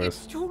get... anyways.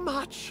 It's too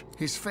much.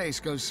 His face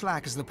goes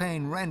slack as the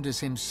pain renders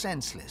him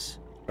senseless.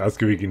 That's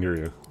good we can hear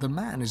you. The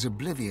man is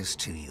oblivious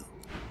to you.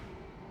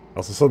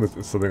 Also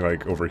something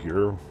like over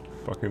here.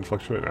 fucking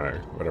fluctuate?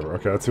 Alright, whatever.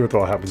 Okay, let's see what the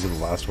hell happens in the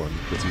last one.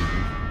 Gets eaten.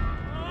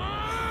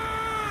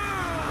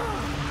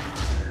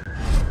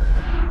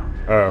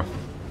 Oh.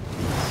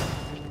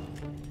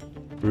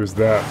 Who's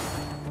that?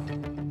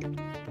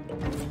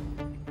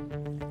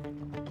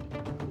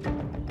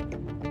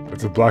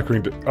 It's a black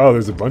ring. Oh,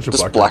 there's a bunch of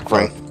black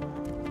ring.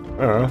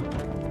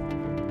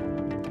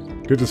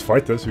 Could just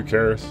fight this. Who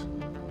cares?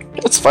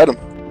 Let's fight him.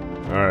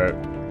 All right.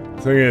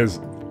 The thing is,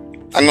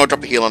 I'm gonna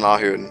drop a heal on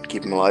Ahu and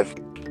keep him alive.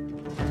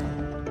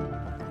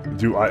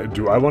 do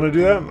I want to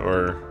do that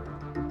or?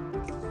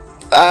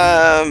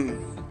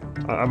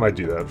 I might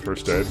do that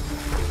first aid.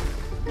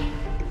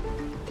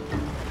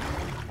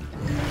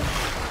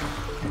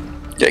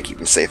 Yeah, keep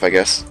him safe, I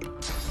guess.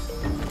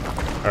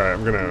 All right,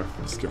 I'm gonna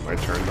skip my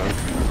turn then.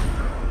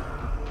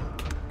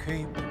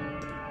 Keep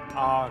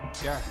our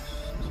guest.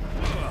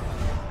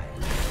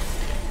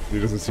 He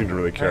doesn't seem to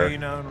really care.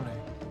 Pain only.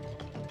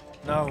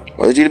 No.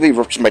 Well, the GDB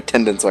ruptured my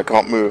tendon, so I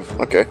can't move.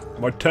 Okay.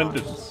 My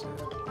tendons.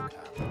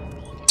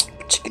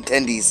 Chicken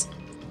tendies.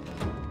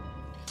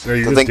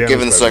 Yeah, I think,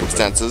 given the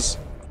circumstances.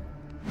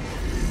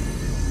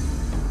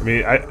 I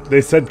mean,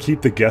 they said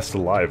keep the guest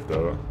alive,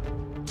 though.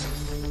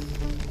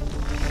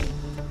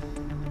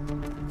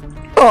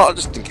 Oh,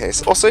 just in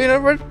case. Also, you know,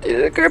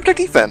 go protect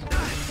Ethan.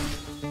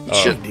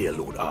 Shit. Dear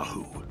Lord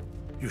Ahu,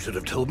 you should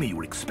have told me you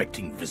were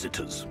expecting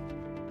visitors.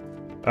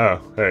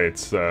 Oh, hey,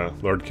 it's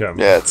Lord Kem.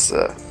 Yeah, it's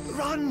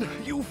Run,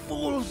 you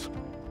fools!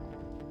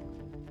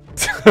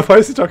 Why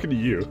is he talking to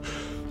you?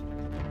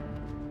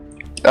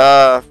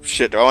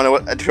 Shit. Do I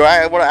want to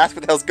ask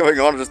what the hell's going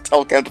on, or just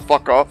tell Kem to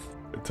fuck off?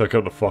 Tell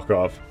Kem to fuck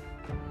off.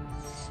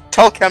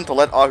 Tell Kem to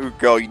let Ahu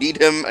go. You need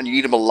him, and you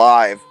need him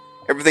alive.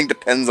 Everything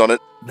depends on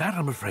it. That,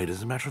 I'm afraid,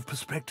 is a matter of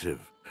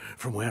perspective.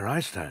 From where I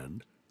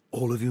stand,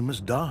 all of you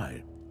must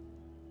die.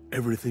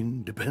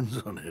 Everything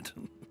depends on it.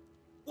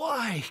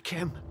 Why,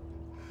 Kem?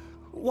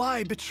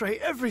 Why betray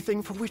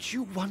everything for which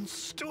you once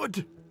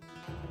stood?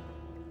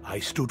 I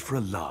stood for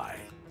a lie.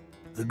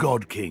 The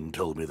God King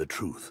told me the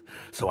truth,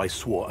 so I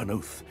swore an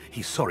oath.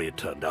 He's sorry it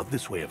turned out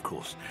this way, of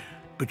course.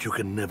 But you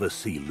can never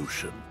see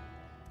Lucian.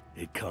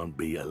 It can't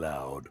be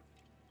allowed.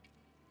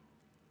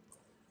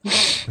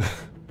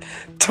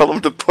 Tell him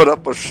to put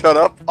up or shut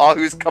up.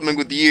 Ahu's coming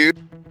with you.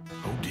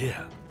 Oh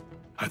dear.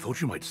 I thought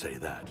you might say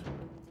that.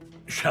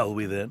 Shall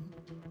we then?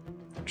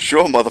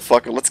 Sure,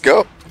 motherfucker. Let's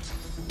go.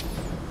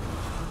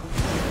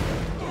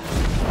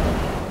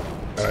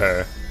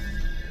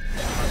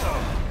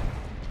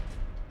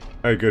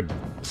 Hey, good.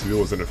 Seal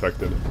wasn't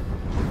affected.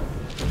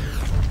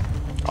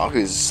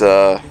 Ahu's,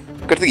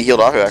 good thing he healed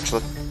Ahu,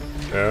 actually.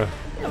 Yeah.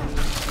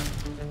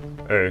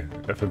 Hey,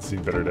 Effen's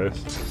seen better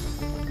days.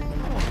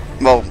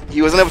 Well,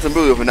 he was unable to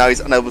move, and now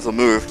he's unable to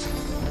move.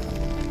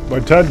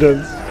 My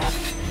tendons!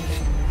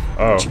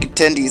 Oh. Chicken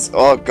tendies.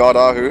 Oh god,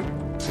 Ahu.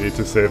 Need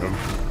to save him.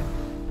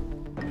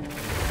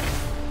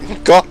 Oh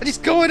god, he's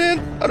going in!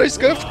 How do I just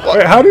go?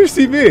 Wait, how do you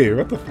see me?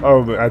 What the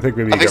oh, I think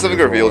maybe I think something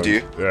revealed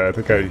you. Yeah, I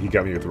think he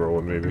got me with the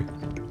whirlwind, maybe.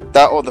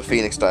 That or the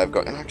Phoenix dive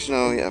got. Actually,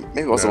 no, yeah,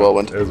 maybe it was a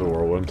whirlwind. It was a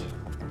whirlwind.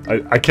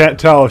 I can't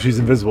tell if she's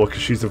invisible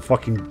because she's a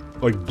fucking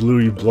like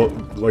glowy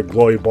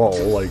ball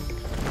like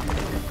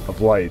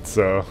of light.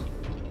 So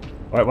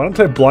why don't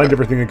I blind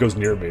everything that goes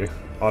near me?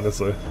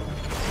 Honestly.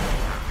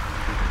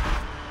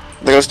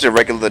 If I goes to a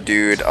regular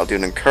dude, I'll do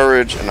an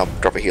encourage and I'll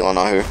drop a heal on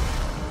Ahu.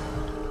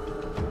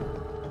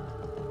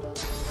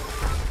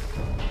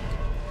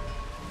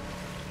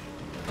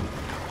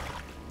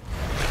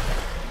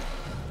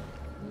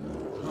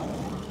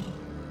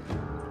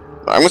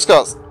 I'm just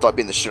gonna start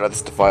beating the shit out of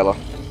this Defiler.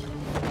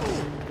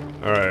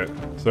 Alright,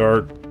 so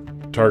our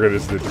target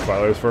is the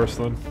Defilers first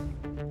then?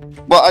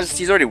 Well,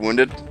 he's already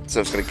wounded, so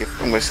I'm just gonna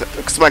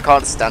because my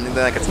card is standing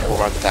there, I get a full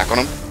round attack on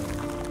him.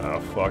 Oh,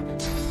 fuck.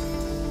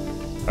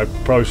 I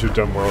probably should have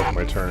done more with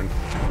my turn.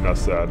 Not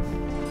sad.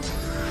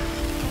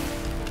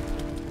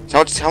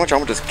 So how much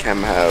armor does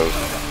Kem have?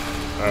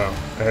 Oh,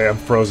 hey, I'm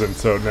frozen,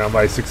 so now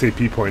my 6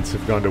 AP points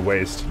have gone to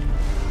waste.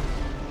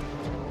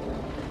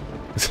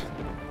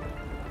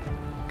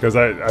 Because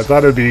I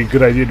thought it'd be a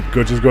good idea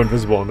to just go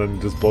invisible and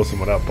then just blow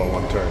someone up on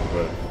one turn,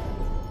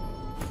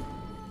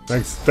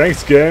 but...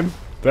 Thanks, game.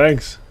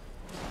 Thanks.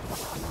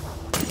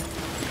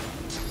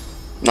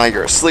 Now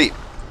you're asleep.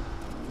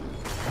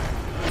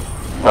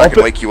 I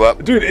can wake you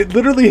up. Dude, it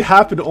literally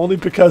happened only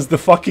because the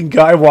fucking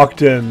guy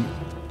walked in,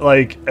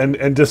 like,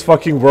 and just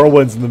fucking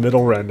whirlwinds in the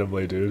middle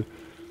randomly, dude.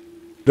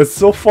 That's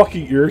so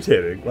fucking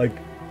irritating. Like,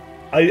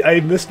 I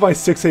missed my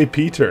 6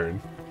 AP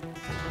turn.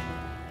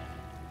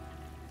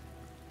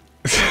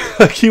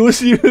 Like, he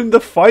wasn't even in the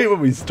fight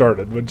when we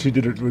started, when she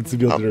did it, when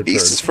Sibyl did her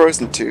Beast turn. is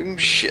frozen too?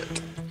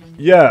 Shit.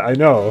 Yeah, I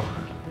know.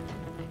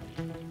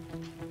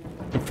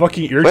 I'm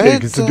fucking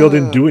irritated because Sibyl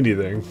didn't do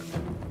anything.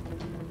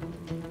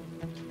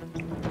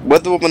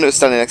 Where's the woman that was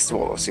standing next to me?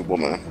 Well, I see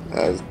woman.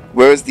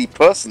 Where is the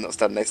person that was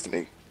standing next to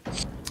me?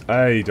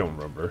 I don't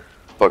remember.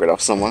 Bug it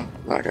off somewhere.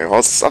 Okay, well,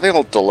 I think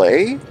I'll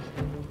delay.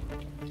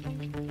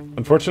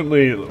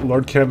 Unfortunately,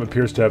 Lord Kem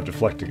appears to have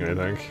deflecting, I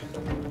think.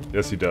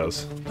 Yes, he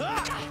does.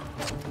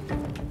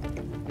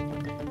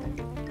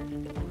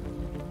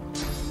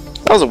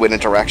 That was a weird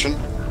interaction.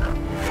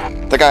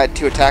 The guy had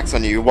 2 attacks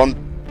on you. One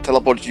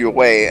teleported you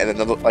away, and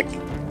another, like,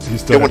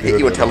 the one hit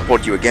you and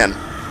teleported you again.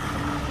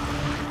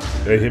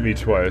 They hit me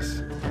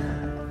twice.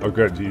 Oh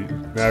good,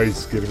 now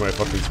he's getting my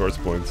fucking source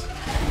points.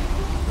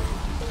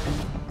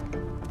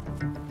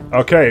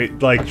 Okay,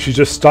 like, she's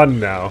just stunned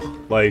now.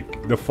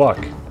 Like, the fuck?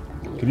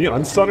 Can you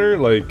unstun her?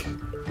 Like...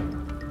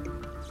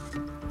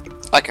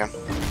 I can.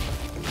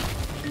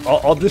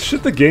 All this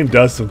shit the game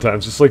does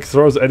sometimes, just like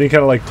throws any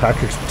kind of like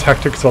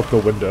tactics out the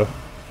window.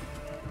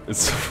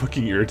 It's so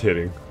fucking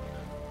irritating.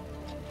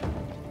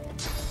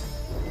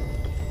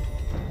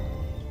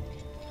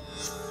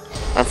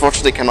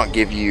 Unfortunately, cannot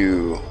give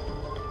you...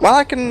 Well,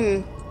 I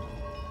can...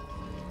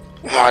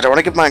 Oh, I don't want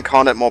to give my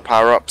incarnate more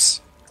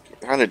power-ups.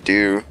 I kind of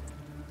do.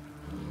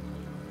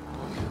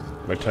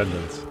 My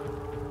tendons.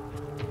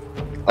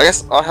 I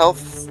guess our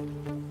health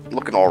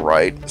looking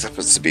alright, except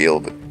for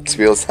Sabile, but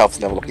Sabile's health's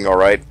never looking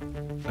alright.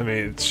 I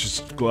mean, it's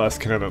just glass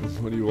cannon.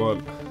 What do you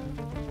want?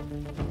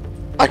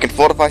 I can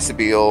fortify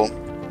Sabile.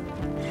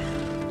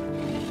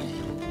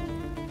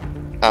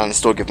 And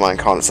still give my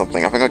incarnate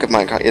something. I think I'll give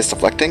my incarnate... It's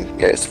deflecting?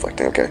 Yeah, it's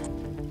deflecting, okay.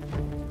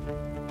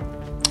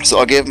 So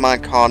I'll give my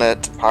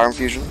incarnate power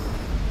infusion.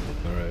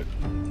 Alright.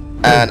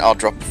 And I'll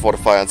drop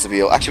fortify on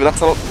Sabile. Actually, let's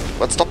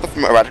stop it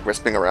from erratic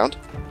risping around.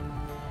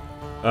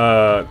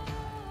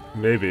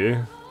 Maybe.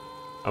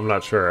 I'm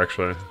not sure,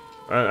 actually.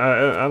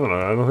 I don't know.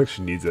 I don't think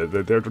she needs it.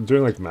 They're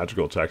doing, like,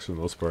 magical attacks for the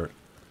most part.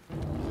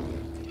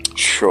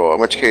 Sure,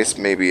 in which case,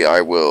 maybe I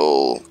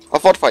will...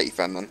 I'll fortify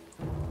Ethan, then.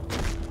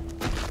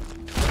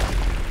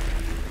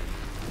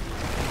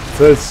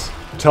 It says,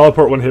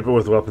 teleport when hit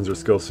with weapons or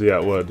skills, so yeah,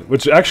 it would.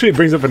 Which actually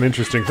brings up an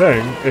interesting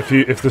thing. If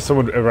there's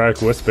someone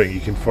erratic wisping, you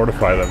can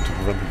fortify them to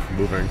prevent them from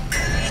moving.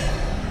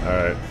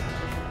 Alright.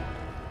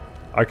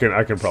 I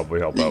can probably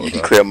help out with that. You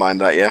can clear mind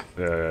that, yeah?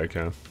 Yeah, I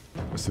can.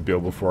 Just to be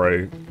able before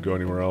I go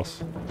anywhere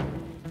else.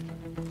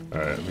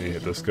 Alright, let me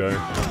hit this guy.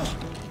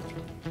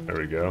 There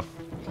we go.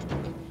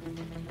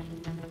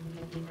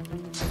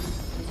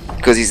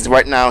 Because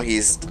right now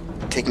he's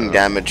taking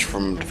damage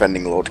from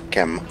defending Lord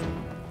Kem.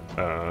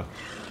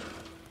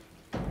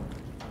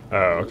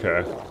 Oh,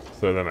 okay.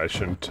 So then I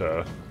shouldn't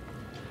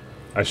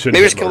Maybe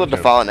just kill the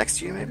Defiler next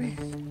to you, maybe?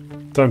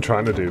 That's what I'm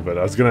trying to do, but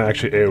I was gonna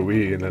actually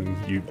AoE, and then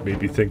you made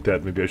me think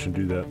that maybe I shouldn't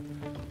do that.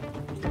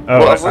 Oh,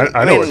 well,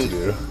 I know what to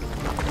do.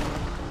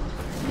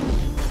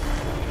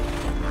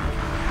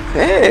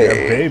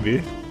 Hey! Yeah,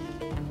 baby.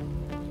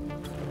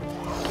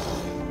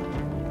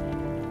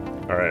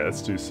 Alright,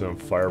 let's do some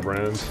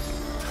firebrands.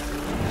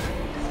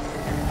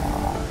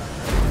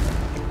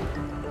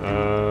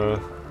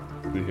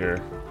 Let's see here.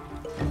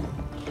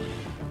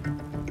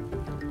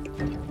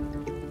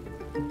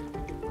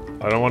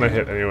 I don't want to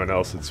hit anyone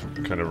else that's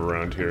kind of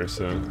around here,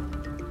 so...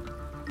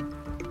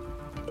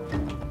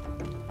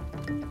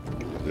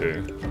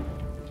 See.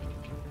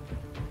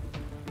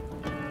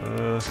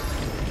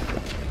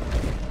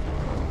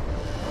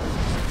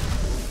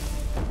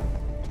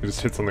 I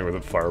just hit something with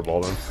a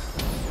fireball then.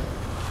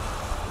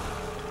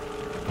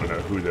 I don't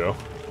know who though.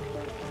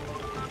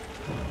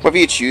 Whatever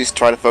you choose,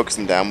 try to focus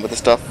him down with the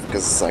stuff,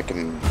 because I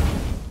can...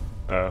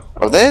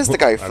 Oh, there's the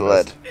guy who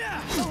fled.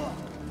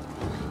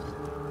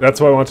 That's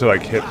why I want to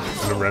like hit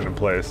in a random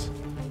place.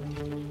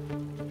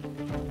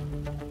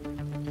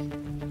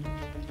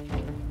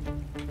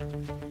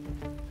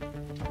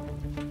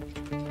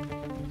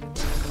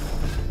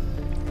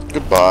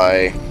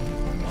 Goodbye.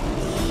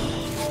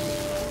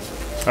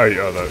 Oh,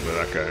 yeah,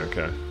 that guy,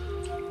 okay.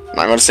 I'm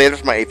going to save it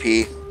for my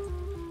AP.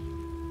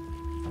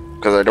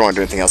 Because I don't want to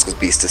do anything else because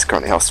Beast is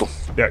currently hostile.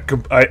 Yeah,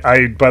 by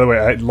the way,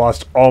 I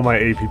lost all my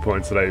AP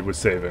points that I was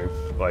saving.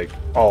 Like,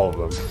 all of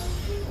them.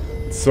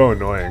 It's so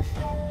annoying.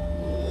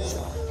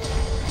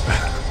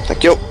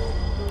 Thank you.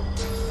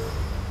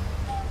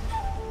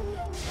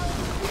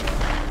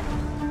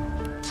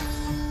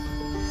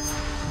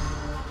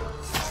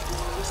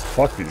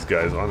 Fuck these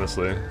guys,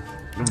 honestly.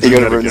 You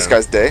gonna ruin this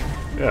guy's day?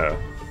 Yeah.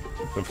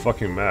 I'm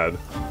fucking mad.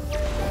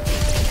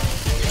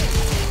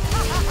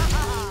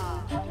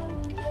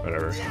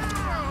 Whatever.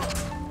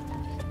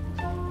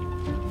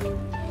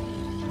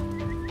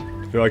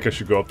 I feel like I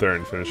should go up there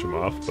and finish him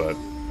off, but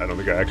I don't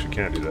think I actually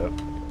can do that.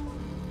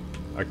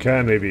 I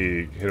can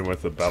maybe hit him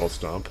with a battle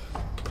stomp.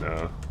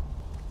 No.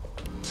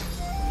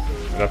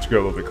 I'd have to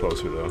go a little bit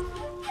closer though.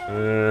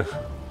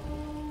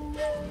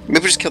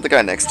 Maybe just kill the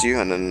guy next to you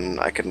and then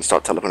I can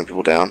start teleporting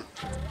people down.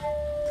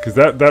 Because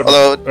that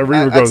Although,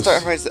 Reaver goes...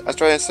 I was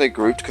trying to say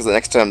grouped because the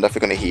next time I'm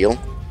definitely going to heal.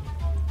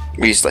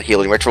 We use the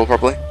healing ritual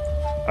probably.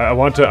 I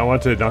want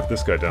to knock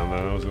this guy down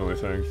though, that was the only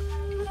thing.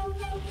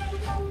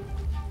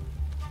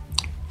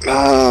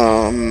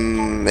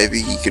 Maybe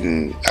he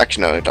can...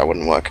 Actually no, that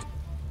wouldn't work.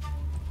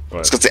 What?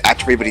 It's because the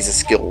attribute, but he's a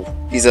skill.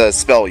 He's a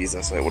spell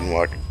user, so it wouldn't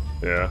work.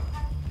 Yeah.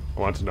 I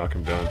want to knock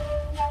him down.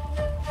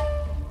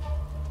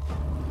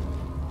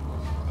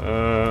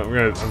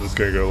 I'm just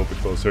gonna go a little bit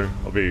closer.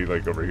 I'll be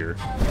like over here.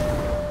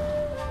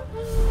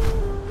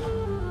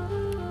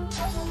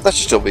 That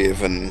should still be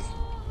within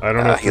I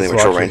don't know if this healing will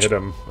ritual actually range. hit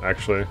him,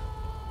 actually.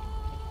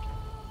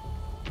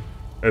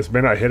 This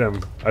may not hit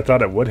him. I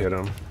thought it would hit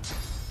him.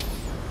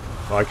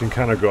 Well, I can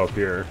kind of go up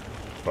here.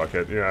 Fuck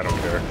it. Yeah, I don't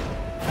care.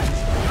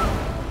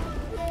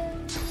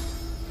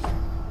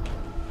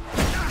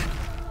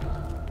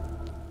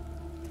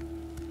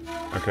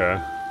 Okay.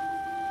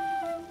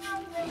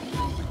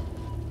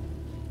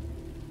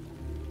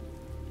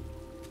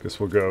 Guess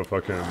we'll go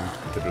fucking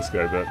hit this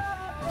guy a bit.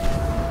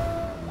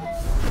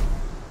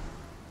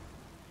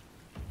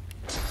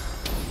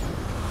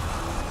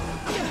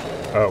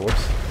 Oh,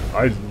 whoops.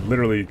 I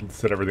literally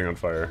set everything on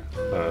fire.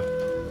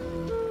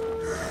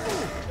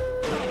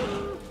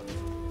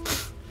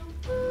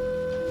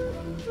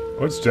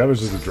 What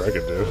damage does the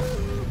dragon do?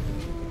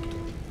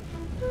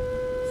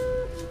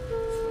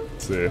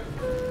 Let's see.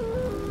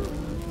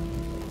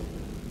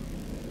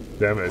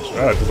 Damage.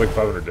 Ah, it does like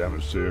 500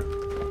 damage too.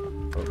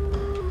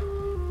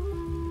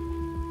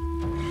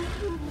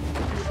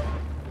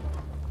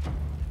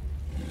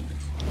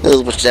 Not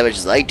as much damage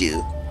as I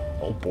do.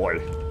 Oh boy.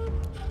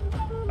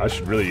 I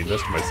should really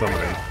invest in my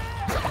summoning.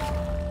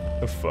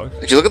 The fuck?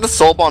 Actually, look at the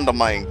soul bond on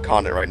my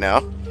incarnate right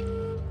now.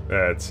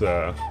 Yeah, it's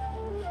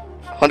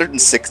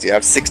 160. I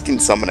have 16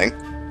 summoning.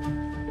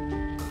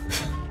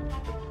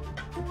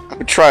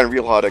 I'm trying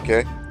real hard,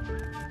 okay?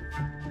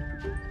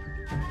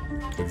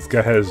 This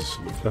guy has,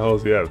 what the hell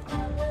is he have?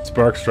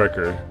 Spark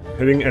Striker.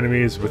 Hitting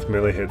enemies with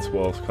melee hits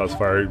will cause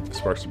fire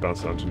sparks to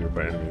bounce onto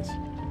nearby enemies.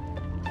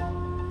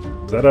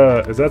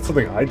 Is that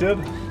something I did?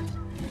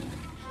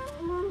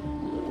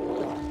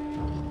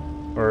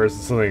 Or is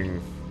it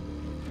something...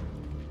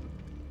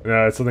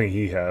 No, it's something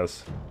he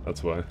has.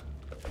 That's why.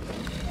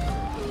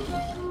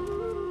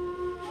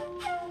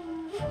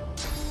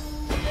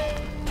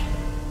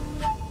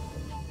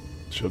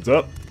 Shields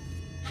up.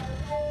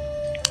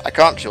 I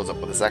can't shields up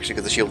with this actually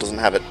because the shield doesn't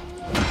have it.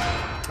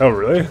 Oh,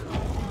 really?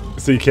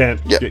 So you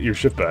can't get your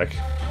ship back.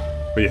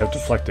 But you have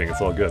deflecting,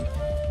 it's all good.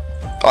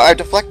 Oh, I have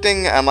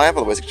deflecting, and I have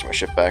other ways to get my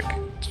ship back.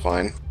 It's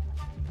fine.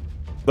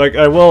 Like,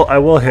 I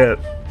will hit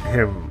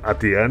him at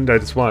the end. I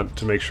just want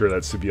to make sure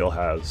that Sibyl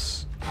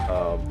has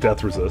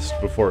death resist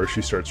before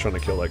she starts trying to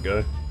kill that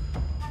guy.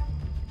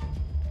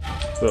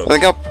 So. I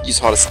think I'll use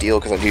Heart of Steel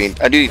because I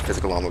do need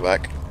physical armor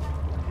back.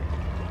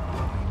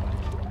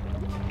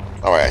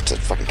 Alright, I have to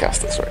fucking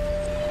cast this, right?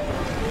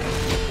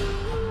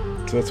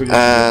 So that's what you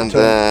and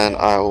then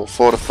I will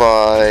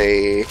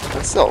fortify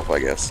myself, I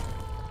guess.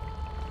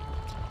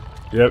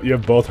 Yep, you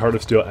have both Heart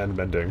of Steel and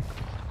Mending.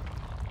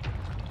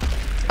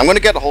 I'm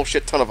gonna get a whole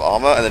shit ton of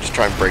armor and then just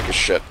try and break his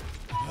shit.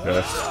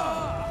 Yeah.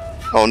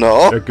 Oh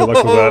no! Yeah, good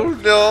luck with that. Oh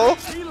no!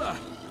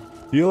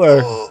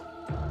 Healer! Oh,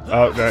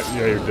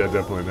 yeah, you're dead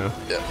definitely now.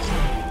 Yeah.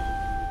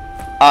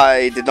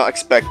 I did not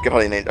expect good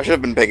honey name. I should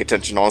have been paying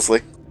attention,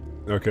 honestly.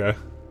 Okay.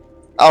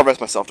 I'll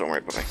rest myself, don't worry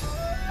about me.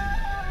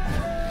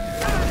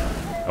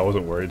 I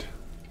wasn't worried.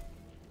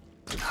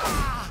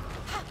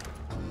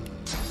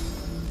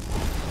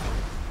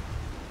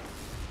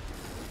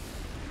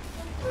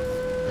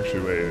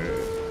 Actually, wait.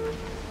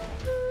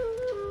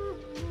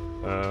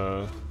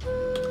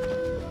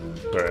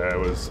 Sorry, I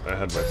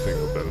had my thing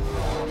open.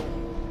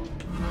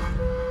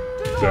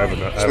 So I have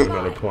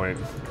another point.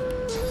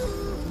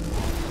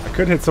 I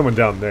could hit someone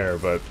down there,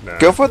 but nah.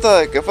 Go for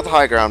the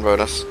high ground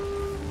bonus.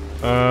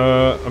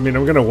 I mean,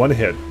 I'm gonna one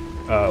hit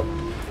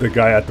the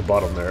guy at the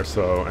bottom there,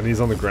 so, and he's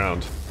on the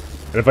ground.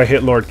 And if I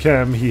hit Lord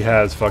Kim, he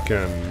has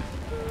fucking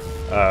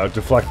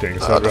deflecting.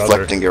 So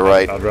deflecting, you're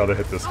right. I'd rather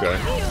hit this guy.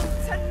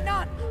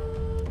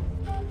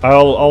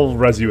 I'll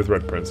res you with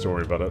Red Prince. Don't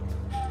worry about it.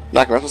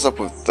 I can rest myself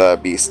with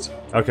Beast.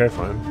 Okay,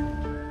 fine.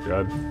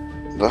 Good.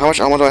 How much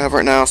armor do I have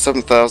right now?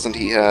 7,000.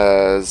 He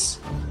has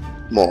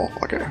more.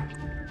 Okay.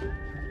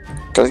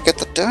 Can I get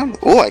that down?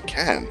 Oh, I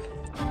can.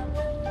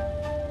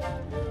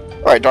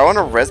 Alright, do I want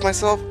to res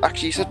myself?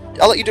 Actually, you said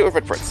I'll let you do it with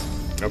Red Prince.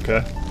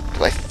 Okay.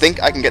 I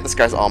think I can get this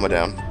guy's armor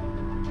down.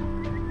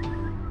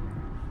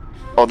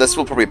 Oh, this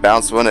will probably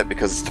bounce, won't it?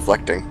 Because it's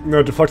deflecting.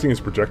 No, deflecting is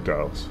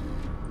projectiles.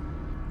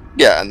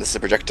 Yeah, and this is a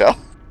projectile.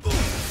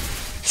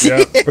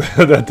 Yeah,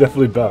 that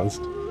definitely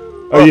bounced.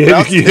 Oh, you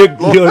hit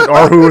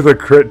Arhu with a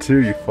crit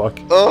too, you fuck.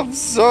 Oh, I'm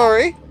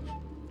sorry.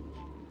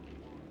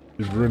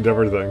 You've ruined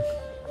everything.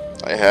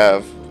 I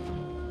have.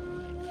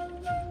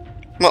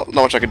 Well, not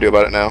much I can do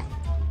about it now.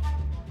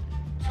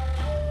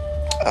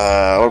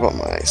 What about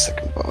my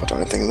second bar? Do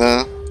anything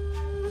there?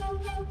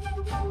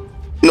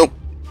 Nope.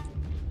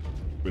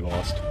 We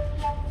lost.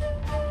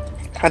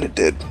 Kinda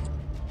did.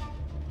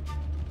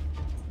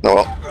 Oh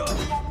well.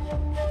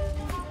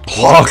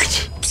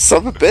 Blocked!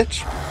 Son of a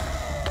bitch.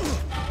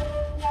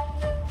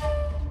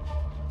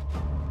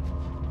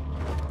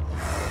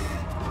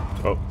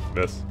 Oh,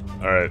 miss.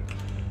 Alright.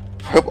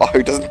 Hope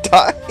Ahu doesn't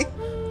die.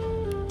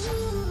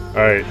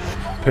 Alright.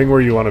 Ping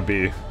where you want to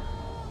be.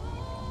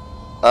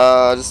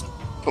 Just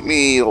put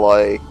me,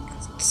 like,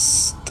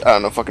 I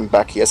don't know, fucking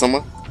back here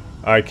somewhere.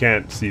 I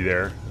can't see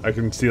there. I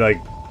can see, like,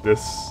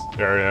 this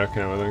area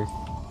kind of thing.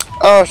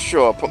 Oh,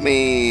 sure. Put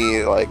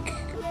me, like,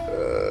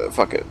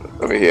 fuck it,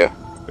 over here.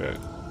 Okay.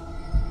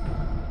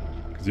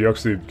 Because you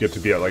actually get to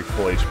be at, like,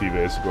 full HP,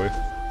 basically.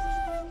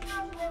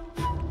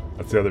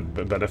 That's the other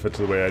benefit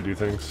to the way I do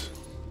things.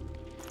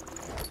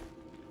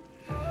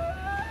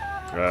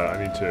 I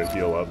need to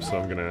heal up, so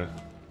I'm gonna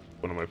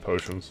one of my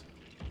potions.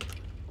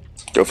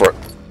 Go for it.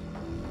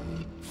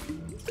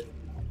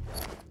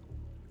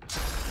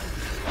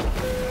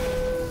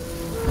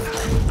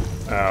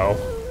 Ow.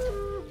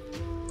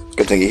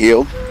 Good thing you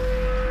healed.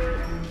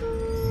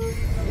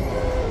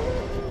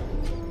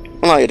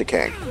 Well, now you're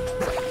decaying.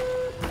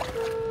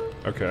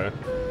 Okay.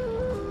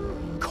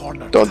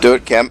 Don't do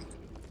it, Kemp.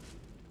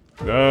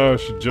 No,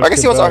 she just. I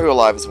guess he was Ahu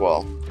alive as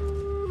well.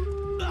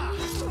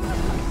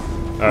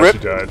 Ah, Rip. she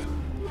died.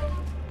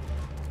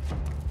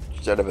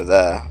 She's right over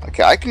there.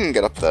 Okay, I can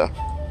get up there.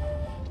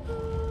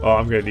 Oh,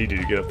 I'm gonna need you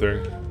to get up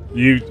there.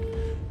 You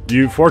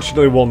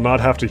fortunately will not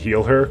have to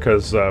heal her,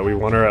 because we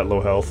want her at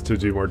low health to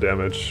do more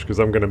damage, because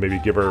I'm gonna maybe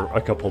give her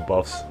a couple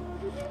buffs.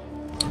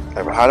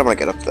 Okay, but how do I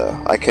get up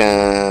there? I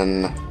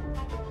can...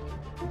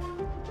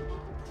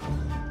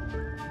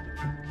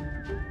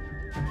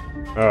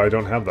 Oh, I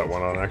don't have that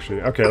one on,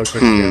 actually. Okay, looks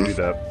like you can't do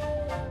that.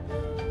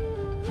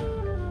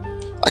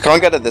 I can't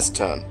get it this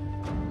turn.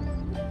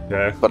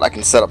 Yeah. But I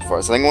can set up for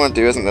it. So I think what I'm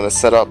gonna do is I'm gonna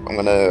set up, I'm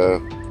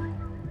gonna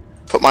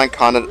put my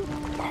incarnate...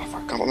 Oh,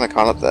 fuck, I can't put my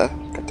incarnate there.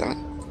 God damn it.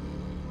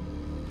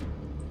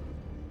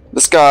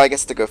 This guy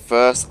gets to go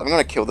first. I'm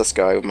gonna kill this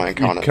guy with my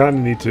incarnate. You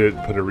kinda need to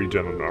put a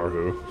regen on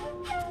Arhu.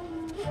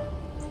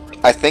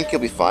 I think he'll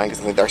be fine,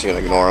 because I think they're actually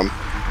gonna ignore him.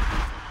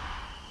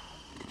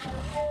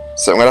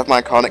 So I'm gonna have my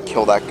incarnate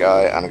kill that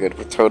guy, and I'm gonna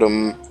put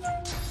totem.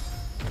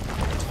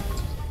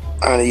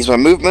 I'm gonna use my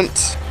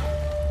movement.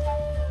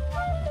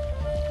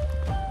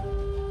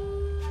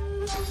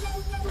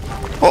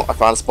 Oh, I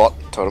found a spot.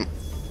 Totem.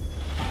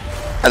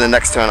 And the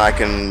next turn I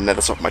can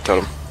nether swap my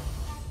totem.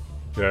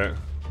 Yeah.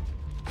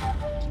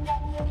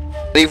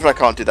 Even if I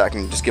can't do that, I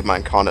can just give my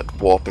incarnate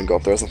warp and go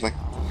up there or something.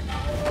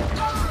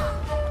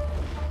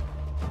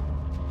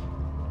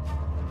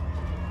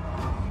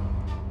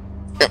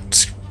 Yep,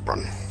 just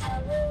run.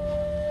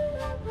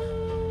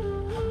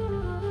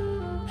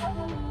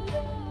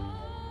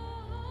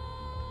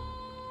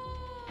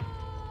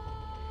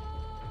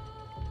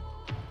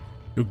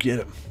 Go get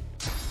him.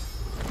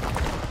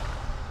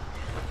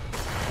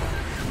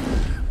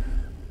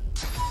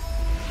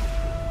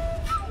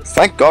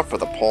 Thank God for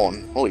the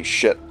pawn. Holy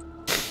shit.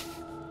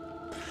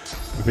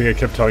 The thing I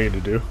kept telling you to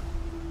do.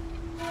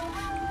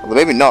 Well,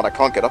 maybe not. I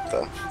can't get up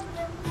there.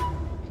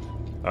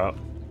 Oh.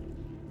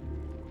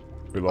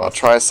 We I'll lost.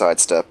 try a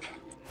sidestep.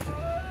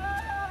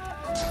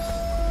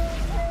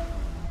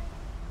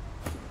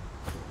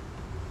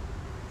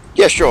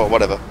 Yeah, sure,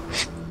 whatever.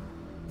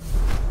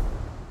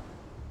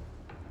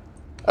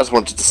 I just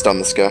wanted to stun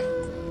this guy.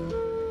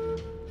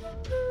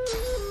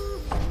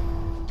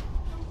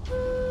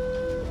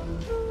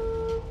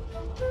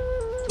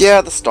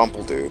 Yeah, the stomp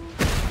will do.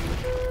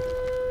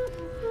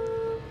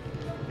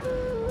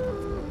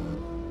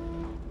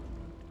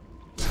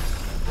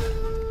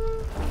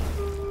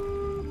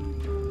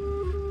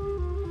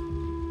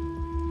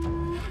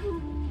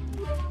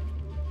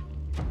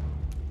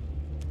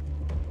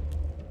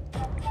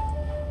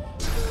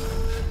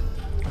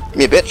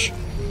 Me a bitch.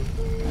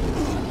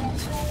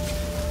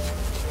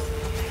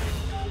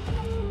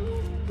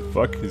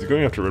 Fuck, he's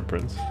going after Red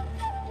Prince.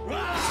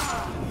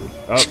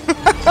 Oh.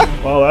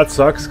 Well, that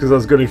sucks, because I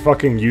was gonna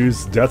fucking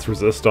use Death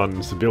Resist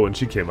on Sabille when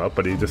she came up,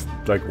 but he just,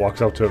 like, walks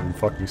up to him and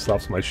fucking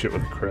slaps my shit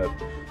with a crit.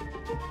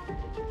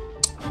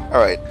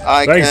 Alright,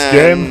 Thanks,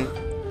 game!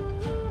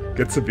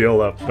 Get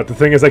Sabille up. But the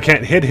thing is, I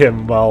can't hit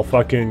him while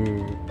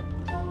fucking...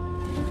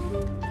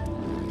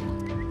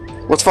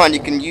 Well, it's fine, you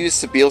can use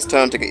Sabille's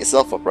turn to get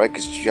yourself up, right?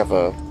 Because you have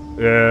a...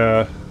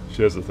 Yeah,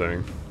 she has a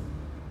thing.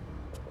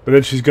 But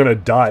then she's gonna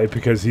die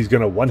because he's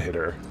gonna one-hit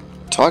her.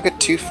 Target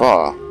too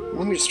far.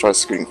 Let me just try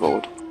scooting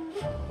forward.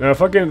 Yeah,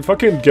 fucking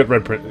get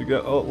Red Prince.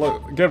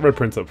 Get Red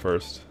Prince up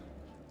first.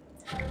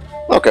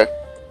 Okay.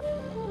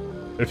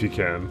 If you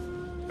can.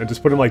 And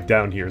just put him, like,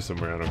 down here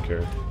somewhere, I don't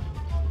care.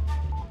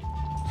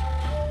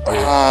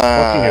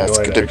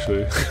 Fucking annoyed,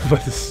 actually, by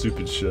this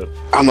stupid shit.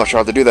 I'm not sure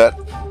how to do that.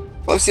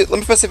 Let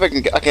me first see if I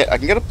can get... I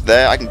can get up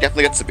there, I can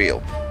definitely get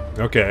Sabille.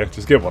 Okay,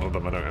 just get one of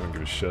them, I don't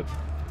give a shit.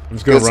 I'm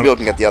just gonna run... Sabille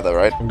can get the other,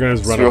 right? I'm gonna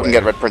just run Sabille away. can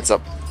get Red Prince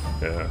up.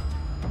 Yeah.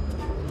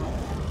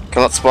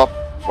 Cannot swap?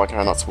 Why can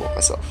I not swap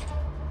myself?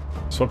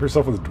 Swap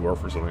yourself with a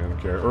dwarf or something, I don't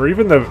care. Or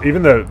even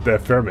the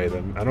fair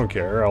maiden, I don't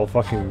care. I'll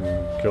fucking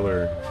kill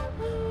her.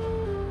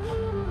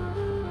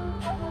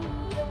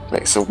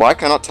 Okay, so why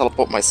can I not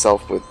teleport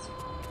myself with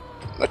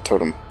a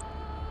totem?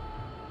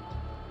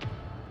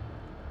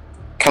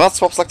 Cannot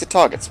swap selected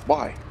targets.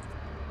 Why?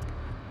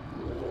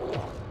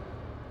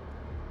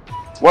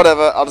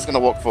 Whatever, I'm just gonna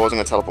walk forward, I'm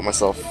gonna teleport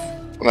myself.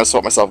 I'm gonna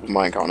swap myself with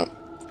my incarnate.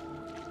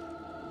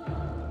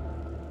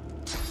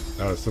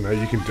 Oh, so now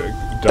you can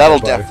die. That'll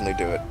definitely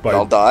do it.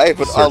 I'll die,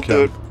 but I'll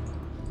do it.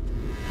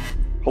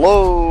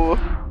 Hello?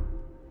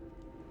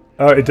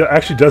 It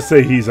actually does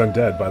say he's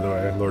undead, by the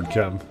way, Lord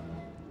Kem.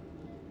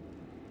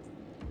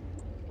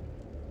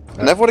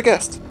 I never would have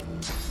guessed.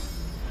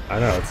 I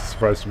know, it's a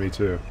surprise to me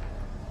too.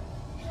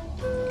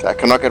 Okay, I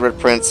cannot get Red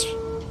Prince,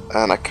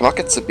 and I cannot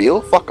get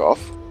Sabille? Fuck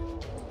off.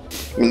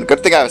 I mean,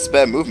 good thing I have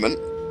spare movement.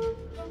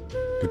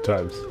 Good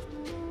times.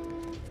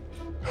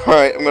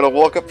 Alright, I'm gonna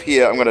walk up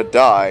here, I'm gonna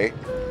die.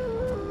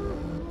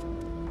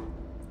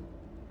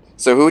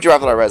 So who would you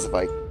rather I res if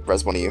I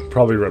res one of you?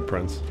 Probably Red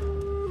Prince.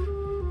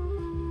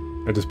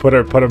 And just put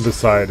him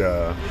beside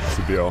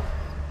Sabille.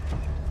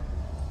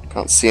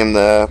 Can't see him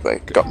there, but I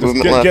got Just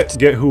movement left.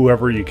 get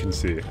whoever you can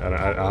see. And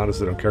I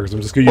honestly don't care because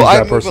I'm just gonna use Well, I that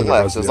have person movement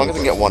to left, res so as the long as I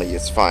other can get one of you,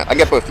 it's fine. I can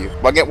get both of you.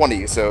 Well, I can get one of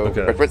you, so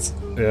Okay. Red Prince,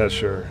 person. Yeah,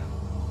 sure.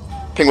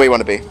 ping where you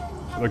want to be.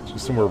 Like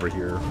just somewhere over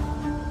here.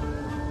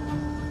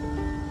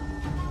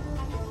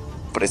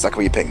 But exactly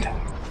where you pinged.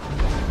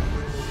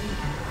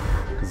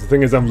 Because the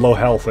thing is, I'm low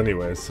health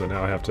anyways, so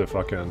now I have to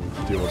fucking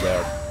deal with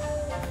that.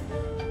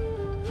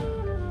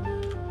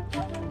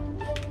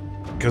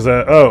 Because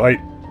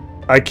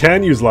I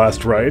can use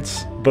last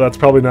rites, but that's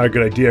probably not a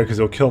good idea because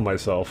it'll kill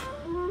myself.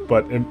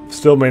 But it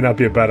still may not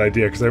be a bad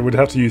idea because I would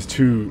have to use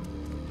two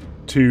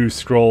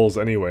scrolls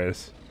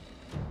anyways.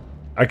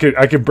 I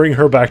could bring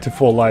her back to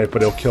full life,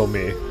 but it'll kill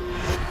me.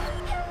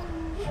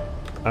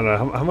 I don't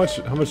know how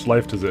much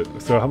life does it?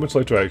 So how much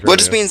life do I? Well, it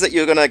just means that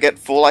you're gonna get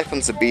 4 life on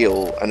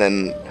Sabille and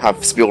then have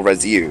Sabille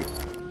res you.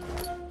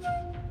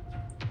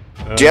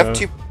 Do you have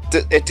 2?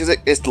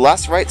 Is the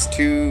last rites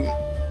 2?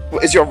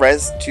 Is your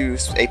res 2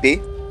 AP?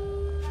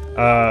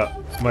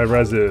 My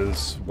res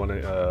is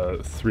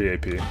 3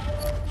 AP.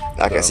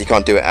 Okay, so you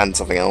can't do it and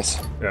something else.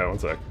 Yeah, one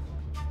sec.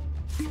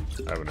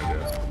 I have an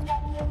idea.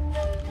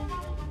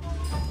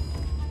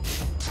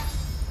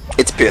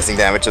 It's piercing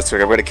damage, just I'm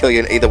gonna kill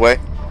you in either way.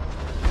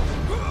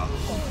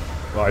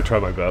 Well, I try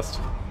my best.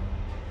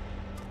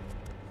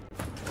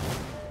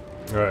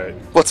 Alright.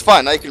 Well, it's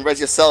fine, now you can res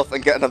yourself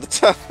and get another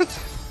turn.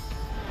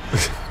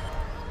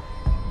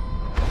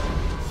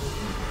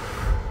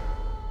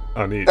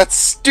 Oh, neat. That's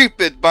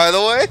stupid, by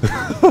the way!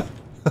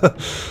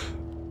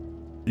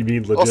 You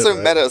mean legit, Also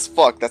right? meta as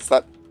fuck, that's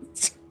that...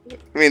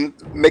 I mean,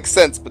 makes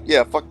sense, but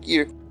yeah, fuck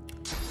you.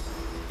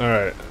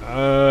 Alright,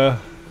 Can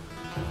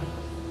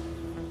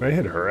I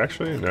hit her,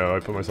 actually? No, I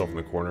put myself in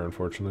the corner,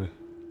 unfortunately.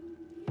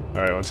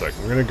 Alright, one sec.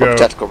 I'm gonna go...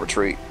 Tactical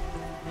retreat.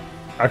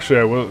 Actually,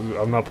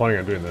 I'm not planning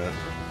on doing that.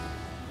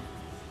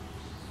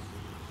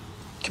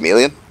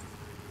 Chameleon?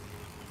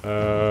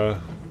 No.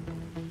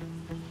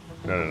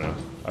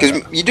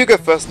 Because you do go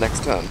first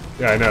next turn.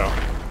 Yeah, I know.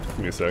 Give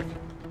me a sec.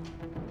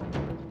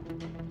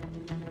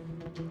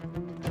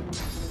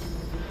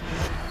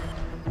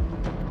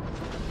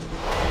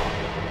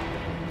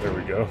 There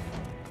we go.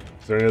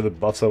 Is there any other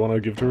buffs I want to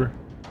give to her?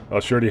 Oh,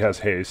 she already has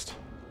haste.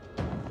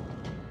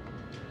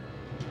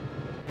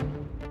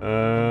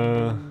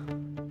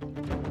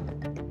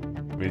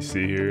 Let me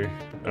see here.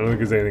 I don't think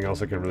there's anything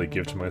else I can really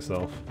give to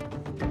myself.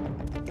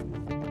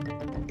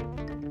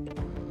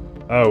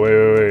 Oh,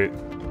 wait.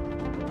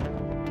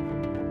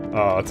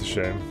 Oh, that's a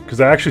shame.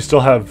 Because I actually still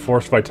have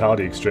Forced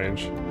Vitality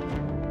Exchange.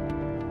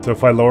 So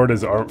if I lowered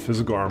his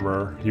physical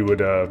armor, he would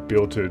be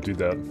able to do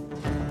that.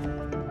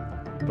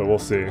 But we'll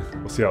see.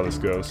 We'll see how this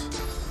goes.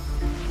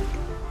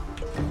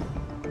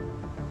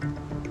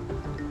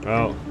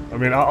 Well, I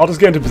mean, I'll just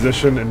get into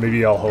position and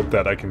maybe I'll hope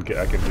that I can do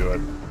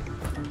it.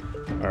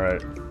 All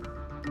right.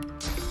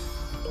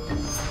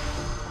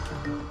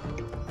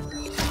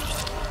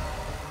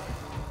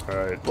 All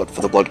right. Blood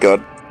for the blood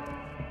god.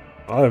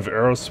 I have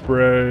arrow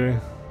spray.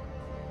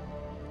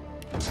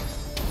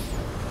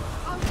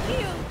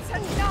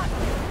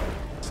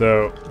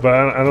 So, but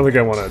I don't think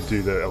I want to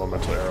do the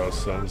elemental arrows,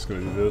 so I'm just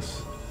gonna do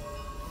this.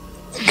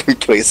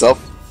 Kill yourself.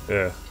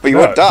 Yeah. But you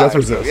No, won't die. death So,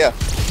 resist. yeah.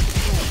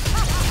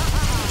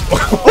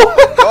 Oh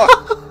my god!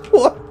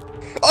 What?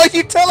 Oh,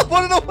 you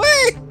teleported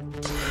away!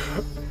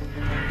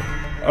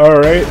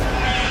 Alright.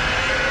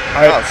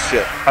 Oh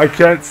shit. I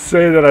can't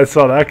say that I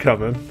saw that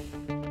coming.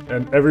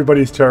 And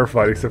everybody's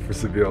terrified except for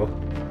Sabille.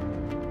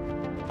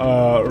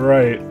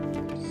 Right.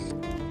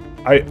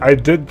 I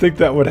did think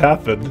that would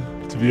happen,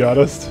 to be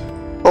honest.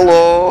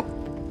 Hello!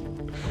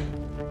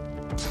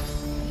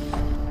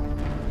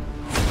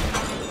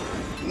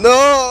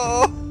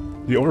 No!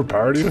 He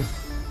overpowered you?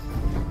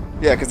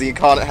 Yeah, because the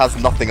incarnate has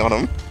nothing on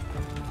him.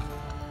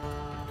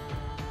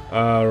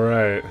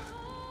 Right.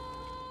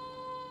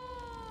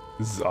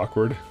 This is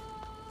awkward.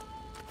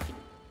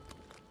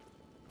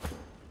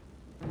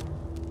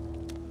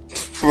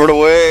 Run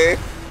away!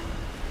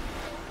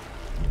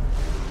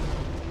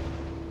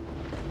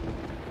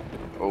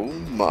 Oh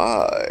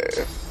my.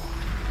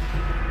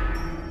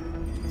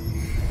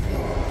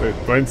 Wait,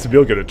 why didn't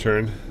Sabille get a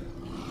turn?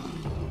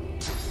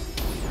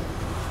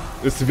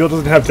 This Sabille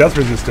doesn't have death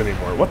resist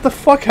anymore. What the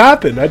fuck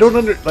happened? I don't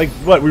like,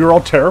 what, we were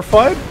all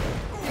terrified?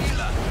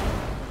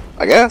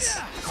 I guess.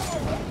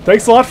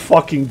 Thanks a lot,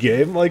 fucking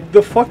game. Like,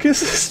 the fuck is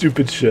this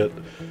stupid shit?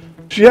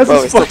 She has Oh,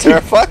 this he's still fucking...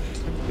 terrified?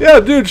 Yeah,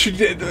 dude, she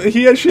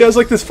has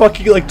like this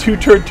fucking, like,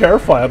 2-turn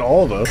terrify on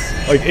all of us.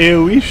 Like,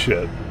 AoE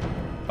shit.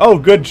 Oh,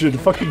 good, she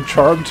fucking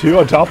charm too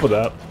on top of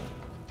that.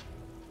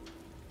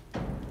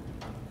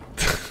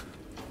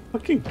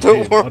 Fucking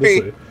Don't game, worry.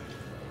 honestly.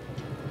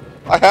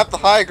 I have the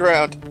high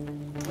ground.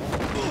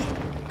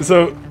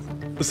 So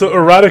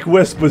Erratic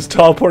Wisp was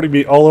teleporting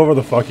me all over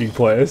the fucking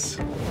place.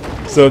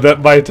 So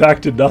that my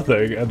attack did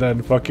nothing, and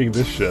then fucking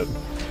this shit.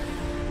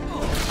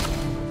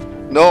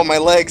 No, my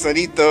legs, I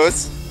need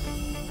those.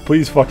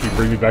 Please fucking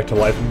bring me back to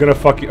life. I'm gonna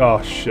fucking...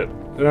 Oh, shit.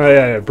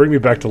 Yeah, bring me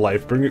back to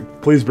life.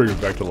 Please bring me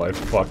back to life.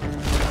 Fuck.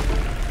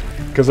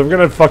 Because I'm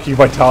gonna fucking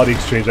vitality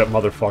exchange that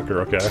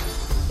motherfucker, okay?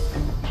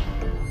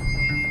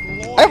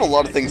 I have a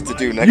lot of things to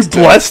do next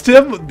You blessed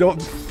him?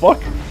 Don't... Fuck.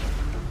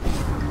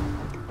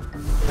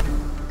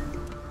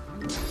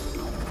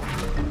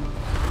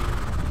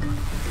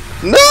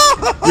 No!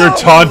 You're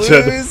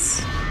taunted.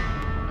 Lose.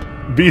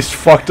 Beast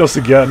fucked us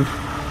again.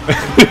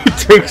 He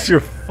takes your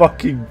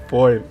fucking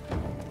point.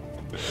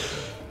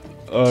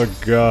 Oh,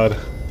 God.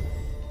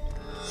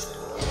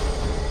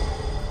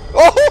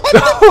 Oh, what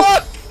the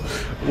fuck?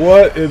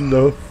 What in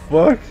the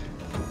fuck?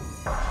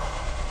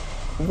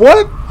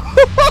 What?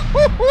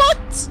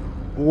 What?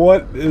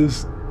 What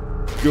is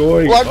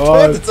going Well, I'm on?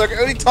 taunted, so I can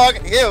only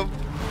target him.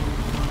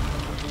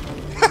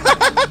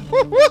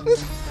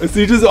 Is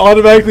he just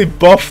automatically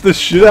buff the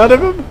shit out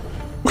of him?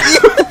 What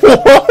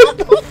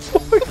the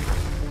fuck?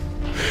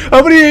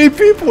 How many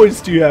AP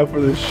points do you have for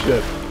this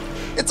shit?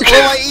 It's all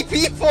my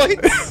EP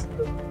points.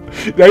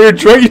 Now you're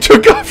drunk. You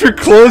took off your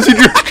clothes and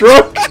you're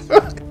drunk.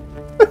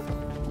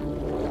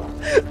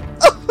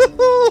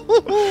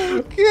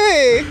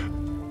 Okay.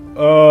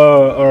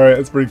 Alright,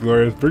 that's pretty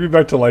glorious. Bring me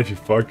back to life, you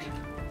fuck.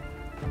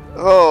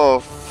 Oh,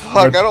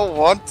 fuck, I don't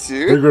want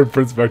to. Bring Red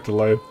Prince back to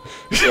life.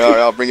 Yeah, alright,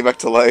 I'll bring you back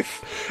to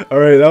life.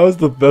 Alright, that was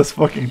the best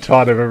fucking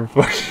taunt I've ever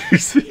fucking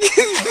seen.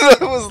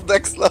 That was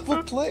next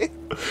level play.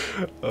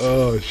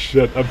 Oh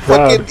shit, I'm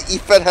proud. Fucking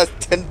Efed has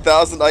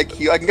 10,000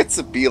 IQ. I can get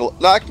Sabine.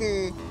 No, I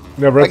can.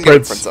 No, Red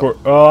Prince.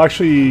 Oh,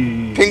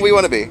 actually. Ping, where you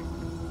want to be?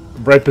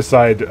 Right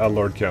beside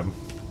Lord Kim.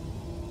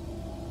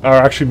 Or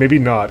actually, maybe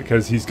not,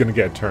 because he's gonna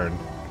get a turn.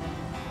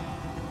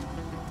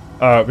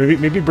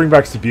 Maybe bring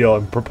back Sabine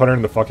and put her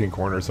in the fucking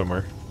corner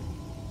somewhere.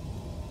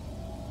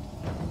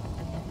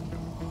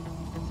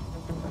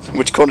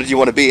 Which corner do you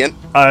want to be in?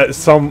 I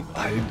don't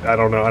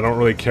know. I don't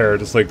really care.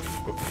 Just like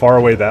far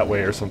away that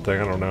way or something.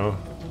 I don't know.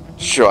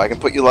 Sure, I can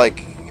put you by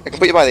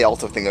the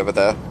altar thing over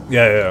there.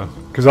 Yeah.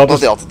 Because I'll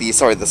just the altar.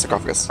 The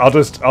sarcophagus. I'll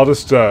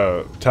just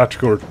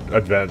tactical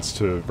advance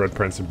to Red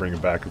Prince and bring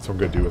him back. That's what I'm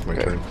gonna do with my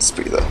turn.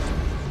 Speed there.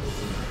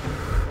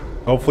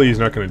 Hopefully he's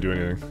not gonna do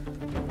anything.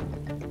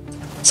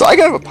 So I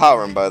can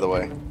overpower him, by the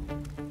way.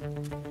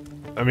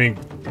 I mean,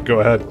 go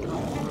ahead.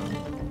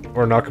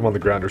 Or knock him on the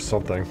ground or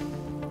something.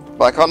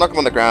 But I can't knock him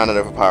on the ground and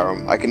overpower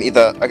him. I can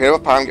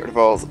overpower him and get rid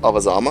of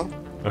his armor.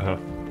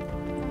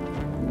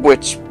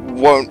 Which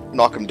won't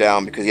knock him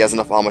down because he has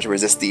enough armor to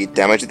resist the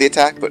damage of the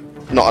attack, but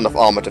not enough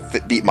armor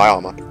to beat my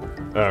armor.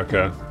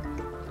 Okay.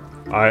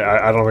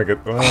 I don't think it...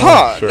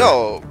 Sure.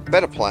 No,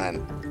 better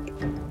plan.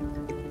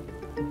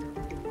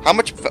 How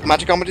much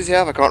magic armor does he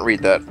have? I can't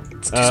read that.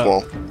 It's too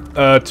small.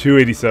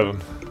 287.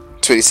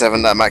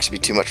 287, that might actually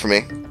be too much for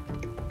me.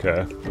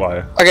 Okay,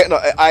 why? Okay, no,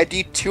 I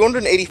do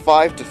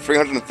 285 to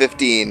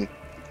 315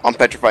 on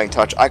Petrifying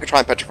Touch. I could try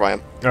and petrify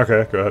him.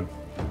 Okay, go ahead.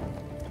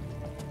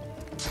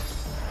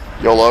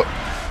 YOLO.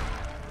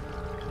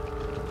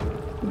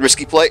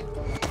 Risky play.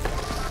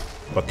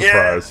 What the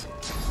prize?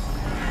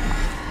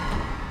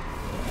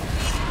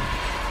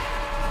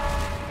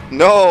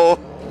 No!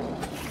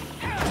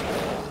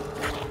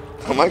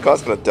 Oh, my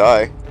god's gonna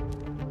die.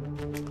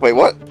 Wait,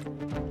 what?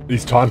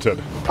 He's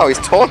taunted. Oh, he's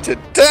taunted.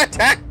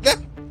 Attack!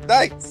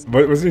 Nice!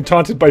 But wasn't he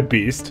taunted by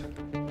Beast?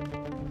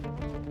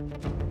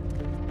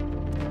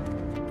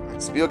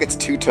 Spiel gets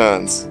 2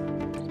 turns. Do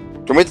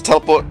you want me to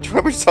teleport? Do you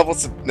want me to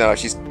teleport? No,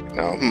 she's...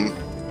 No,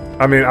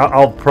 I mean,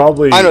 I'll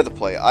probably... I know the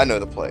play.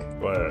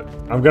 But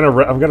I'm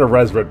gonna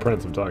res Red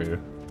Prince, I'm telling you.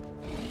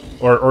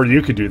 Or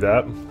you could do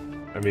that.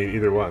 I mean,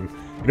 either one.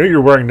 You know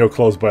you're wearing no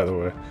clothes, by the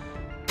way.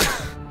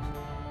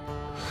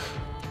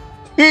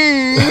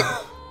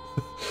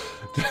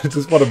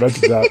 Just want to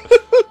mention that.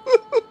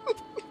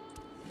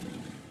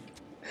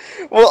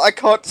 Well, I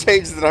can't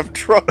change that I'm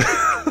drunk.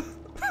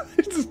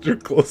 Just your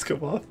clothes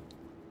come off.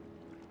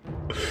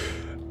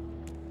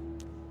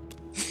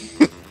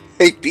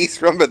 Hey,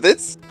 Beast, remember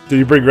this? Can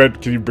you bring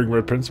Red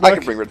Prince back? I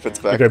can bring Red Prince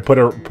back. Okay, put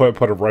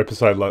her right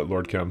beside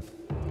Lord Kim.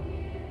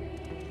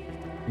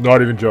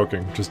 Not even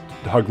joking. Just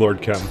hug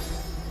Lord Kim.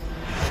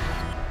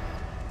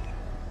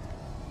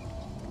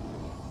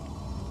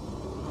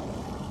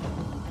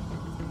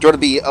 Do you want to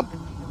be up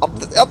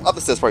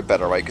the stairs? Probably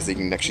better, right? Because you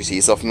can actually see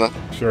yourself from there.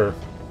 Sure.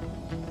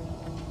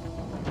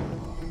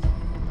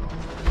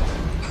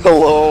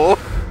 Hello.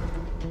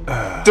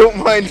 Don't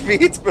mind me.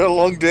 It's been a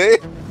long day.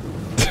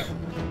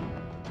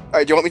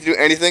 Alright, do you want me to do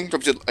anything? Do you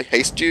want me to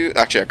haste you?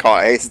 Actually, I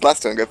can't haste. It's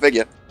last turn. Go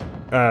figure.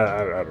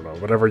 I don't know.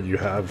 Whatever you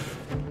have.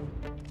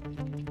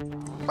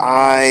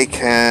 I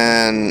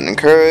can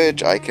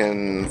encourage. I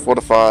can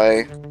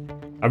fortify.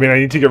 I mean, I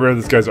need to get rid of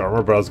this guy's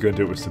armor, but I was going to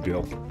do it with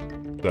Sabine.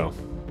 So.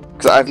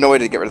 Because I have no way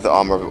to get rid of the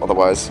armor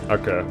otherwise.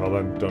 Okay, well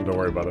then, don't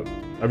worry about it.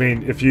 I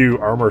mean, if you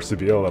armor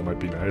Sabine, that might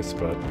be nice,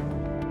 but...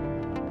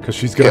 Because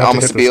she's going to have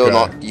to hit Sabine, this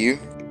guy. not you?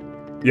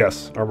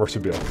 Yes, armor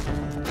Sabine.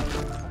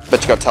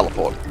 But you got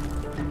teleport.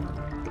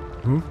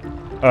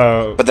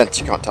 But then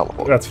you can't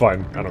teleport. That's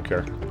fine. I don't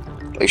care.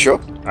 Are you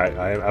sure?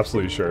 I am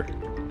absolutely sure.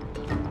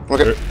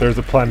 Okay. There's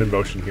a plan in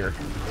motion here.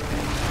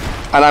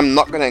 And I'm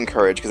not going to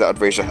encourage because that would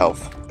raise your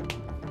health.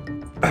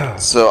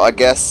 So I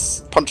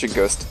guess punching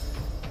ghost.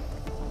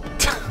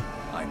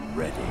 I'm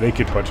ready.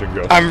 Naked punching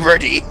ghost. I'm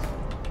ready.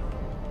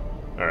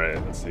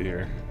 Alright, let's see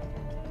here.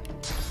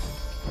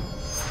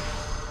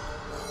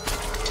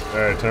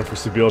 Alright, time for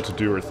Sybille to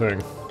do her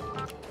thing.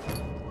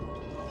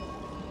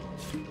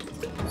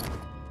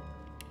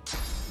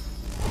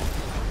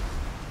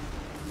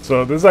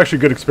 So this is actually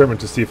a good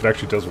experiment to see if it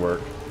actually does work.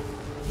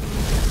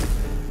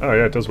 Oh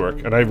yeah, it does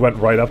work. And I went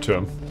right up to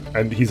him.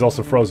 And he's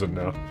also frozen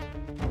now.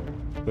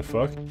 The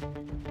fuck?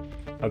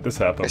 How'd this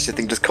happen? I should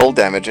think just cold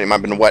damage. It might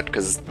have been wet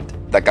because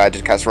that guy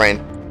did cast rain.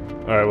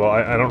 Alright, well,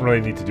 I don't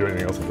really need to do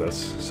anything else with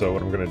this. So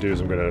what I'm going to do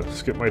is I'm going to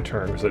skip my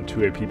turn because I have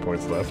 2 AP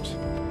points left.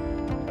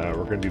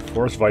 We're going to do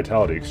Force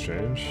Vitality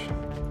Exchange.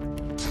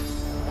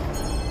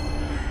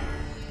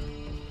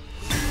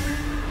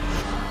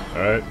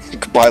 Alright.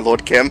 Goodbye,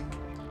 Lord Kim.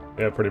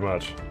 Yeah, pretty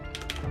much.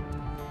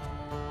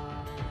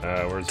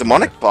 Where's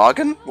Demonic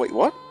Bargain? Wait,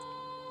 what?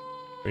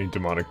 I mean,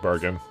 Demonic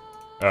Bargain.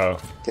 Oh.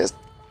 Yes.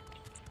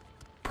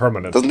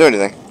 Permanent. Doesn't do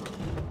anything.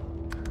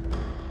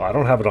 Well, I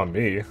don't have it on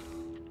me.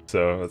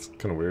 So, that's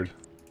kind of weird.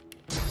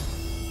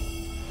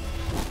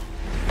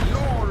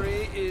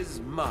 Glory is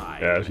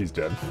mine. Yeah, he's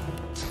dead.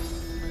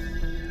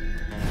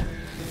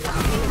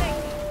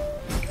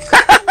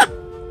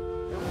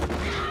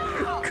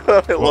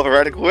 God, I love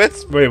Radical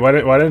Wisp. Wait, why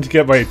didn't you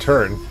get my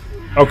turn?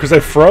 Oh, because I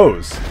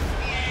froze.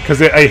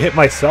 Because I hit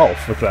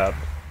myself with that.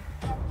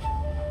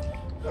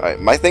 Alright,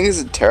 my thing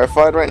is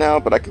terrified right now,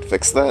 but I can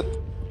fix that.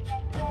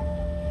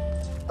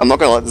 I'm not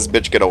gonna let this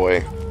bitch get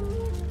away.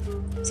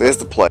 So here's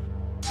the play.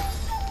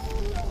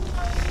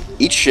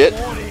 Eat shit.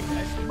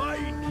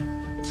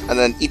 And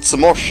then eat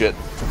some more shit.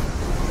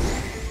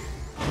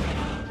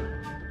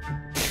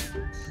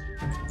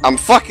 I'm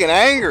fucking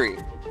angry!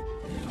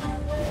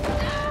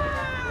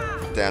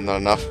 Damn, not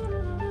enough.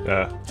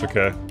 Yeah, it's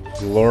okay.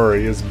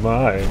 Glory is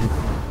mine.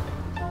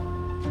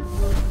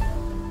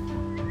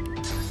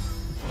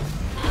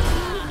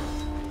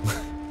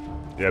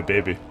 Yeah,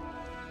 baby.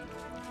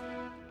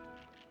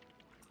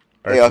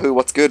 Hey Yahoo,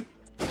 what's good?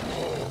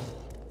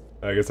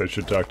 I guess I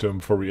should talk to him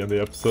before we end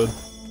the episode.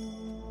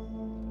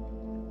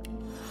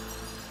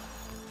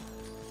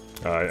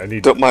 I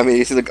need. Don't mind me,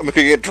 he's like, I'm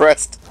gonna get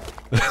dressed.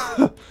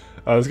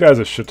 This guy has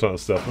a shit ton of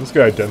stuff. Let's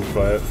go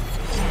identify it.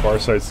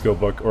 Farsight skill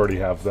book, already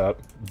have that.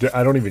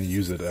 I don't even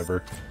use it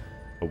ever.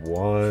 A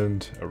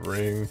wand, a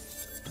ring.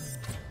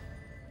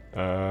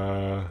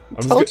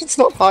 Intelligence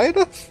not high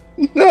enough?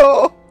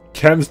 No!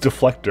 Chem's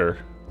deflector.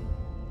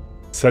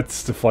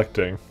 Sets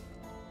deflecting.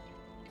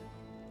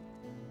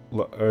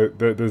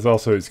 There's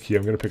also his key.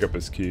 I'm gonna pick up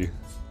his key.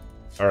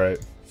 Alright.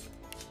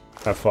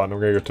 Have fun. I'm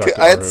gonna go talk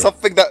to I had Aru.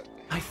 something that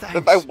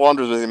my wand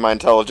was within my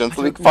intelligence.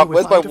 Let me fuck,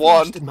 where's my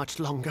wand? Much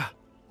longer.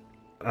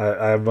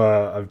 I'm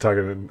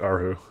talking to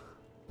Arhu.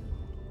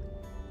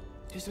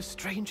 It is the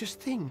strangest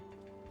thing.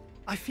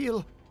 I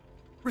feel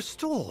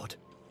restored.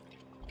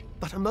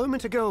 But a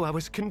moment ago I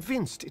was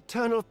convinced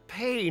eternal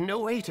pain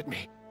awaited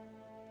me.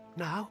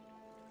 Now,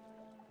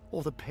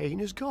 all the pain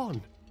is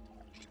gone.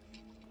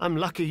 I'm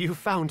lucky you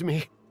found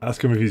me.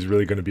 Ask him if he's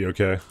really gonna be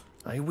okay.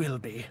 I will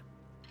be,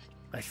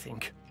 I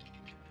think.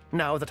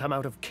 Now that I'm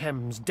out of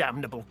Chem's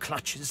damnable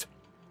clutches.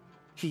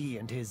 He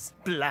and his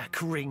black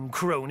ring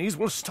cronies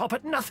will stop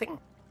at nothing.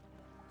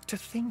 To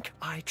think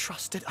I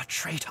trusted a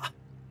traitor.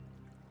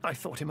 I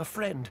thought him a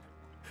friend,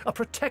 a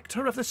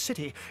protector of the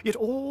city, yet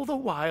all the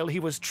while he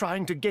was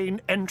trying to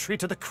gain entry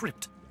to the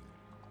crypt.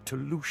 To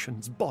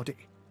Lucian's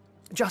body.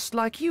 Just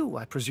like you,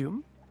 I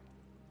presume.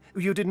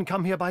 You didn't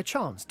come here by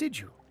chance, did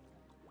you?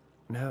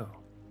 No.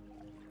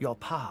 Your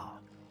power,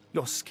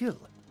 your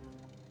skill.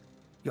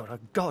 You're a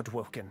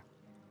God-woken.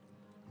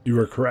 You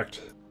are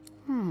correct.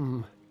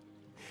 And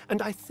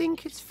I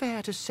think it's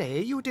fair to say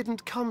you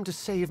didn't come to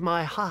save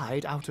my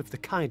hide out of the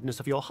kindness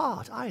of your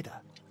heart,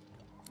 either.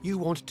 You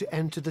want to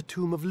enter the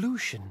tomb of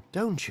Lucian,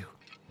 don't you?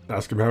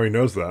 Ask him how he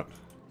knows that.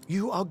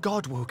 You are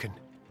God-woken.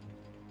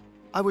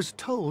 I was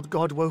told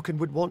God-woken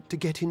would want to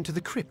get into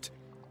the crypt.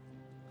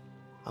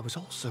 I was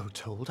also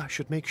told I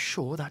should make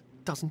sure that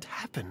doesn't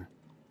happen.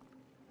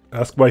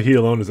 Ask why he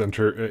alone is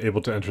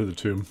able to enter the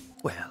tomb.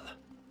 Well,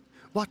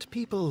 what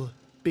people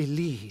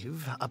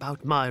believe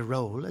about my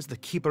role as the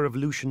keeper of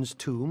Lucian's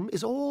tomb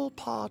is all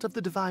part of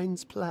the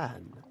Divine's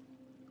plan.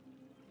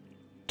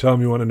 Tell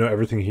him you want to know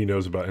everything he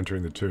knows about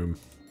entering the tomb.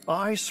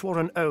 I swore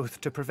an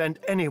oath to prevent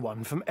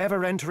anyone from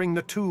ever entering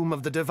the tomb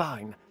of the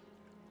Divine.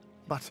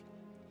 But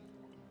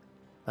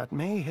that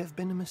may have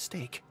been a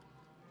mistake.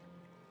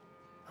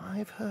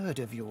 I've heard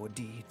of your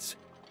deeds.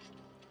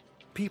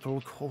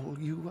 People call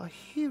you a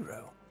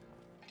hero.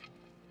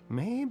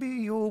 Maybe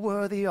you're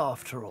worthy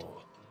after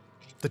all.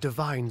 The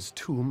Divine's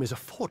tomb is a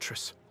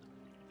fortress,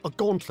 a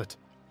gauntlet.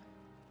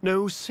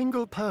 No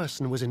single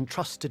person was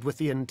entrusted with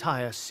the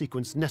entire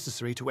sequence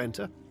necessary to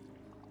enter.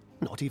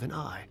 Not even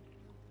I.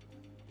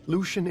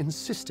 Lucian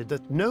insisted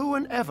that no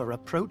one ever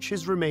approach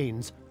his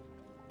remains,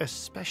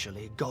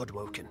 especially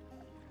God-woken.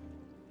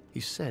 He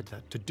said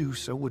that to do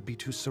so would be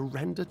to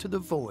surrender to the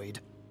void.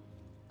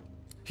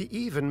 He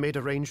even made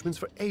arrangements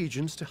for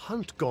agents to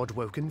hunt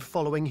Godwoken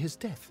following his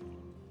death.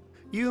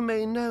 You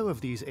may know of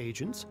these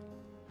agents,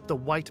 the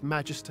White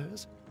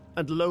Magisters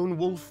and Lone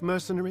Wolf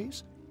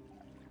mercenaries.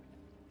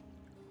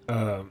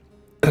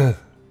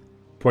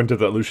 Pointed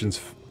that Lucian's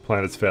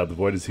planet's failed. The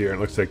void is here, and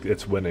it looks like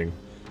it's winning.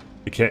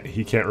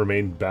 He can't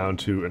remain bound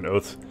to an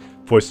oath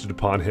foisted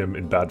upon him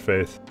in bad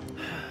faith.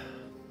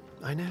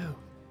 I know.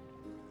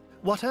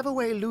 Whatever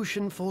way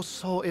Lucian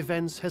foresaw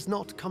events has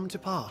not come to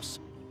pass.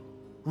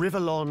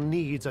 Rivellon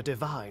needs a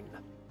divine.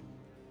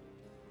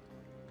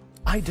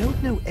 I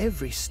don't know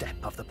every step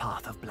of the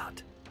Path of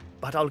Blood,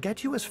 but I'll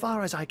get you as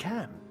far as I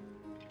can.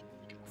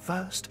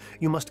 First,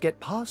 you must get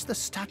past the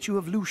statue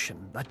of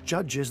Lucian that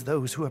judges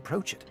those who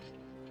approach it.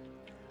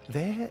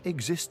 There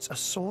exists a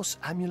source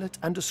amulet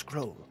and a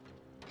scroll.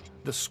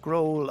 The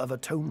Scroll of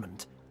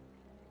Atonement.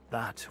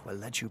 That will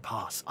let you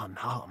pass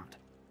unharmed.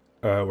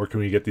 Where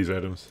can we get these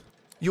items?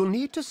 You'll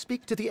need to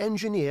speak to the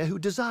engineer who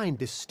designed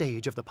this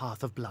stage of the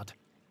Path of Blood.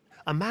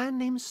 A man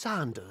named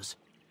Sanders.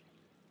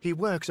 He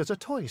works as a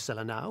toy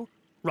seller now,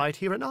 right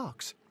here in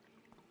Arx.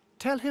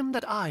 Tell him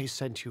that I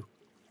sent you.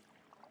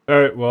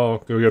 Alright, well,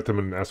 go get them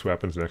and ask what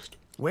happens next.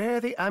 Wear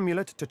the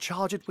amulet to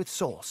charge it with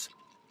Source.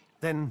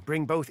 Then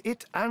bring both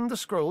it and the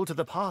scroll to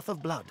the Path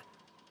of Blood.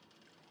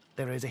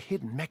 There is a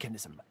hidden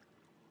mechanism.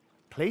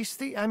 Place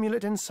the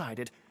amulet inside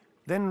it,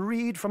 then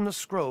read from the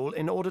scroll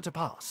in order to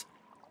pass.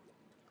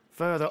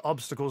 Further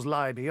obstacles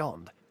lie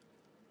beyond.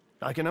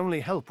 I can only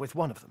help with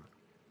one of them.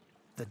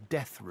 The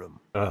Death Room.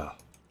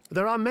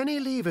 There are many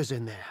levers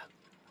in there.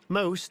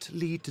 Most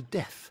lead to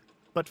death,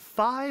 but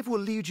 5 will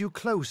lead you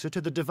closer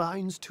to the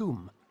Divine's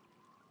tomb.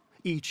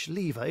 Each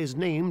lever is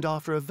named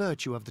after a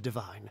virtue of the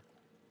Divine.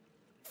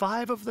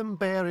 5 of them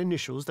bear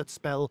initials that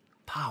spell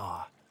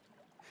power.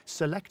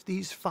 Select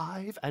these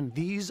 5 and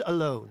these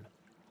alone.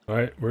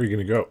 Alright, where are you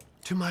gonna go?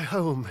 To my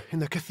home in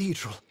the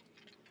cathedral.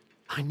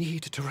 I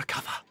need to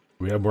recover.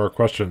 We have more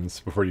questions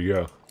before you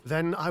go.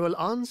 Then I will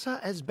answer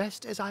as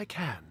best as I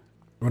can.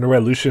 I wonder why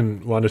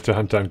Lucian wanted to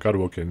hunt down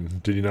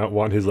Godwoken. Did he not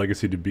want his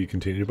legacy to be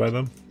continued by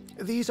them?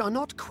 These are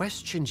not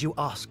questions you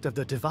asked of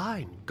the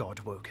divine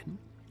Godwoken.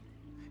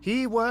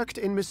 He worked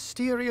in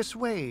mysterious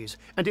ways,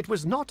 and it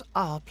was not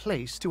our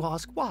place to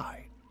ask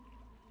why.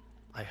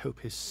 I hope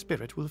his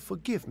spirit will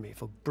forgive me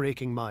for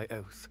breaking my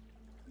oath.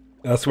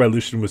 That's why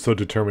Lucian was so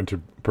determined to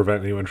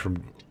prevent anyone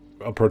from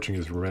approaching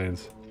his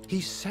remains. He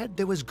said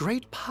there was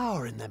great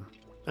power in them,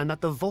 and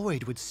that the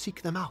void would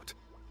seek them out.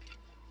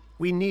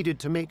 We needed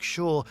to make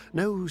sure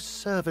no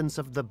servants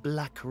of the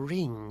Black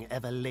Ring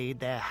ever laid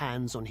their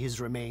hands on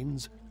his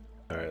remains.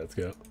 Alright, let's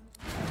go.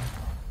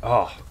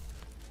 Oh,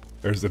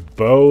 there's a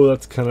bow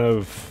that's kind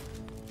of...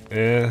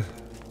 eh.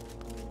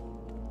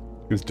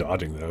 He was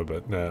dodging though,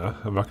 but nah,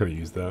 I'm not going to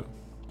use that.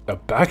 A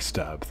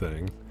backstab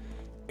thing.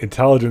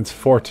 Intelligence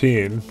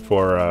 14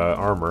 for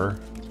armor.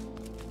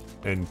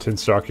 And Tin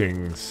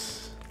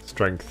Stockings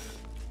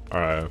strength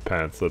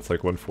pants. That's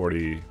like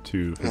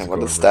 142 physical what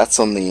are the armor. stats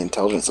on the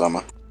intelligence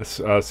armor?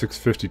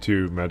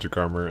 652 magic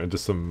armor and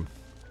just some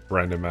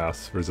random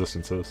ass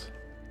resistances.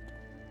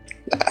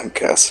 I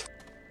guess.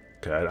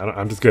 Okay,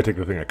 I'm just gonna take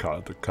the thing that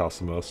costs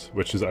the most,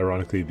 which is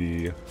ironically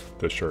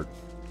the shirt.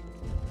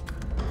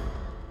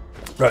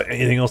 Right,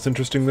 anything else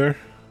interesting there?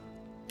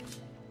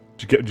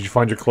 Did you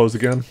find your clothes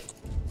again?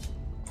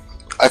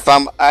 I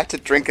had to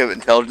drink an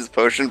intelligence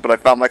potion, but I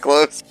found my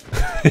clothes.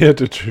 You had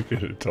to drink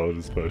an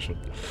intelligence potion.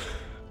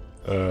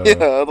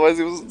 Yeah, otherwise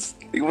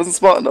he wasn't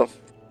smart enough.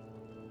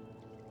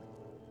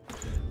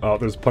 Oh,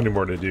 there's plenty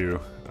more to do,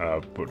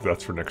 but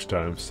that's for next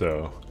time,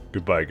 so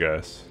goodbye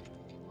guys.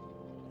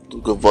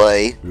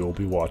 Goodbye. We will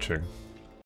be watching.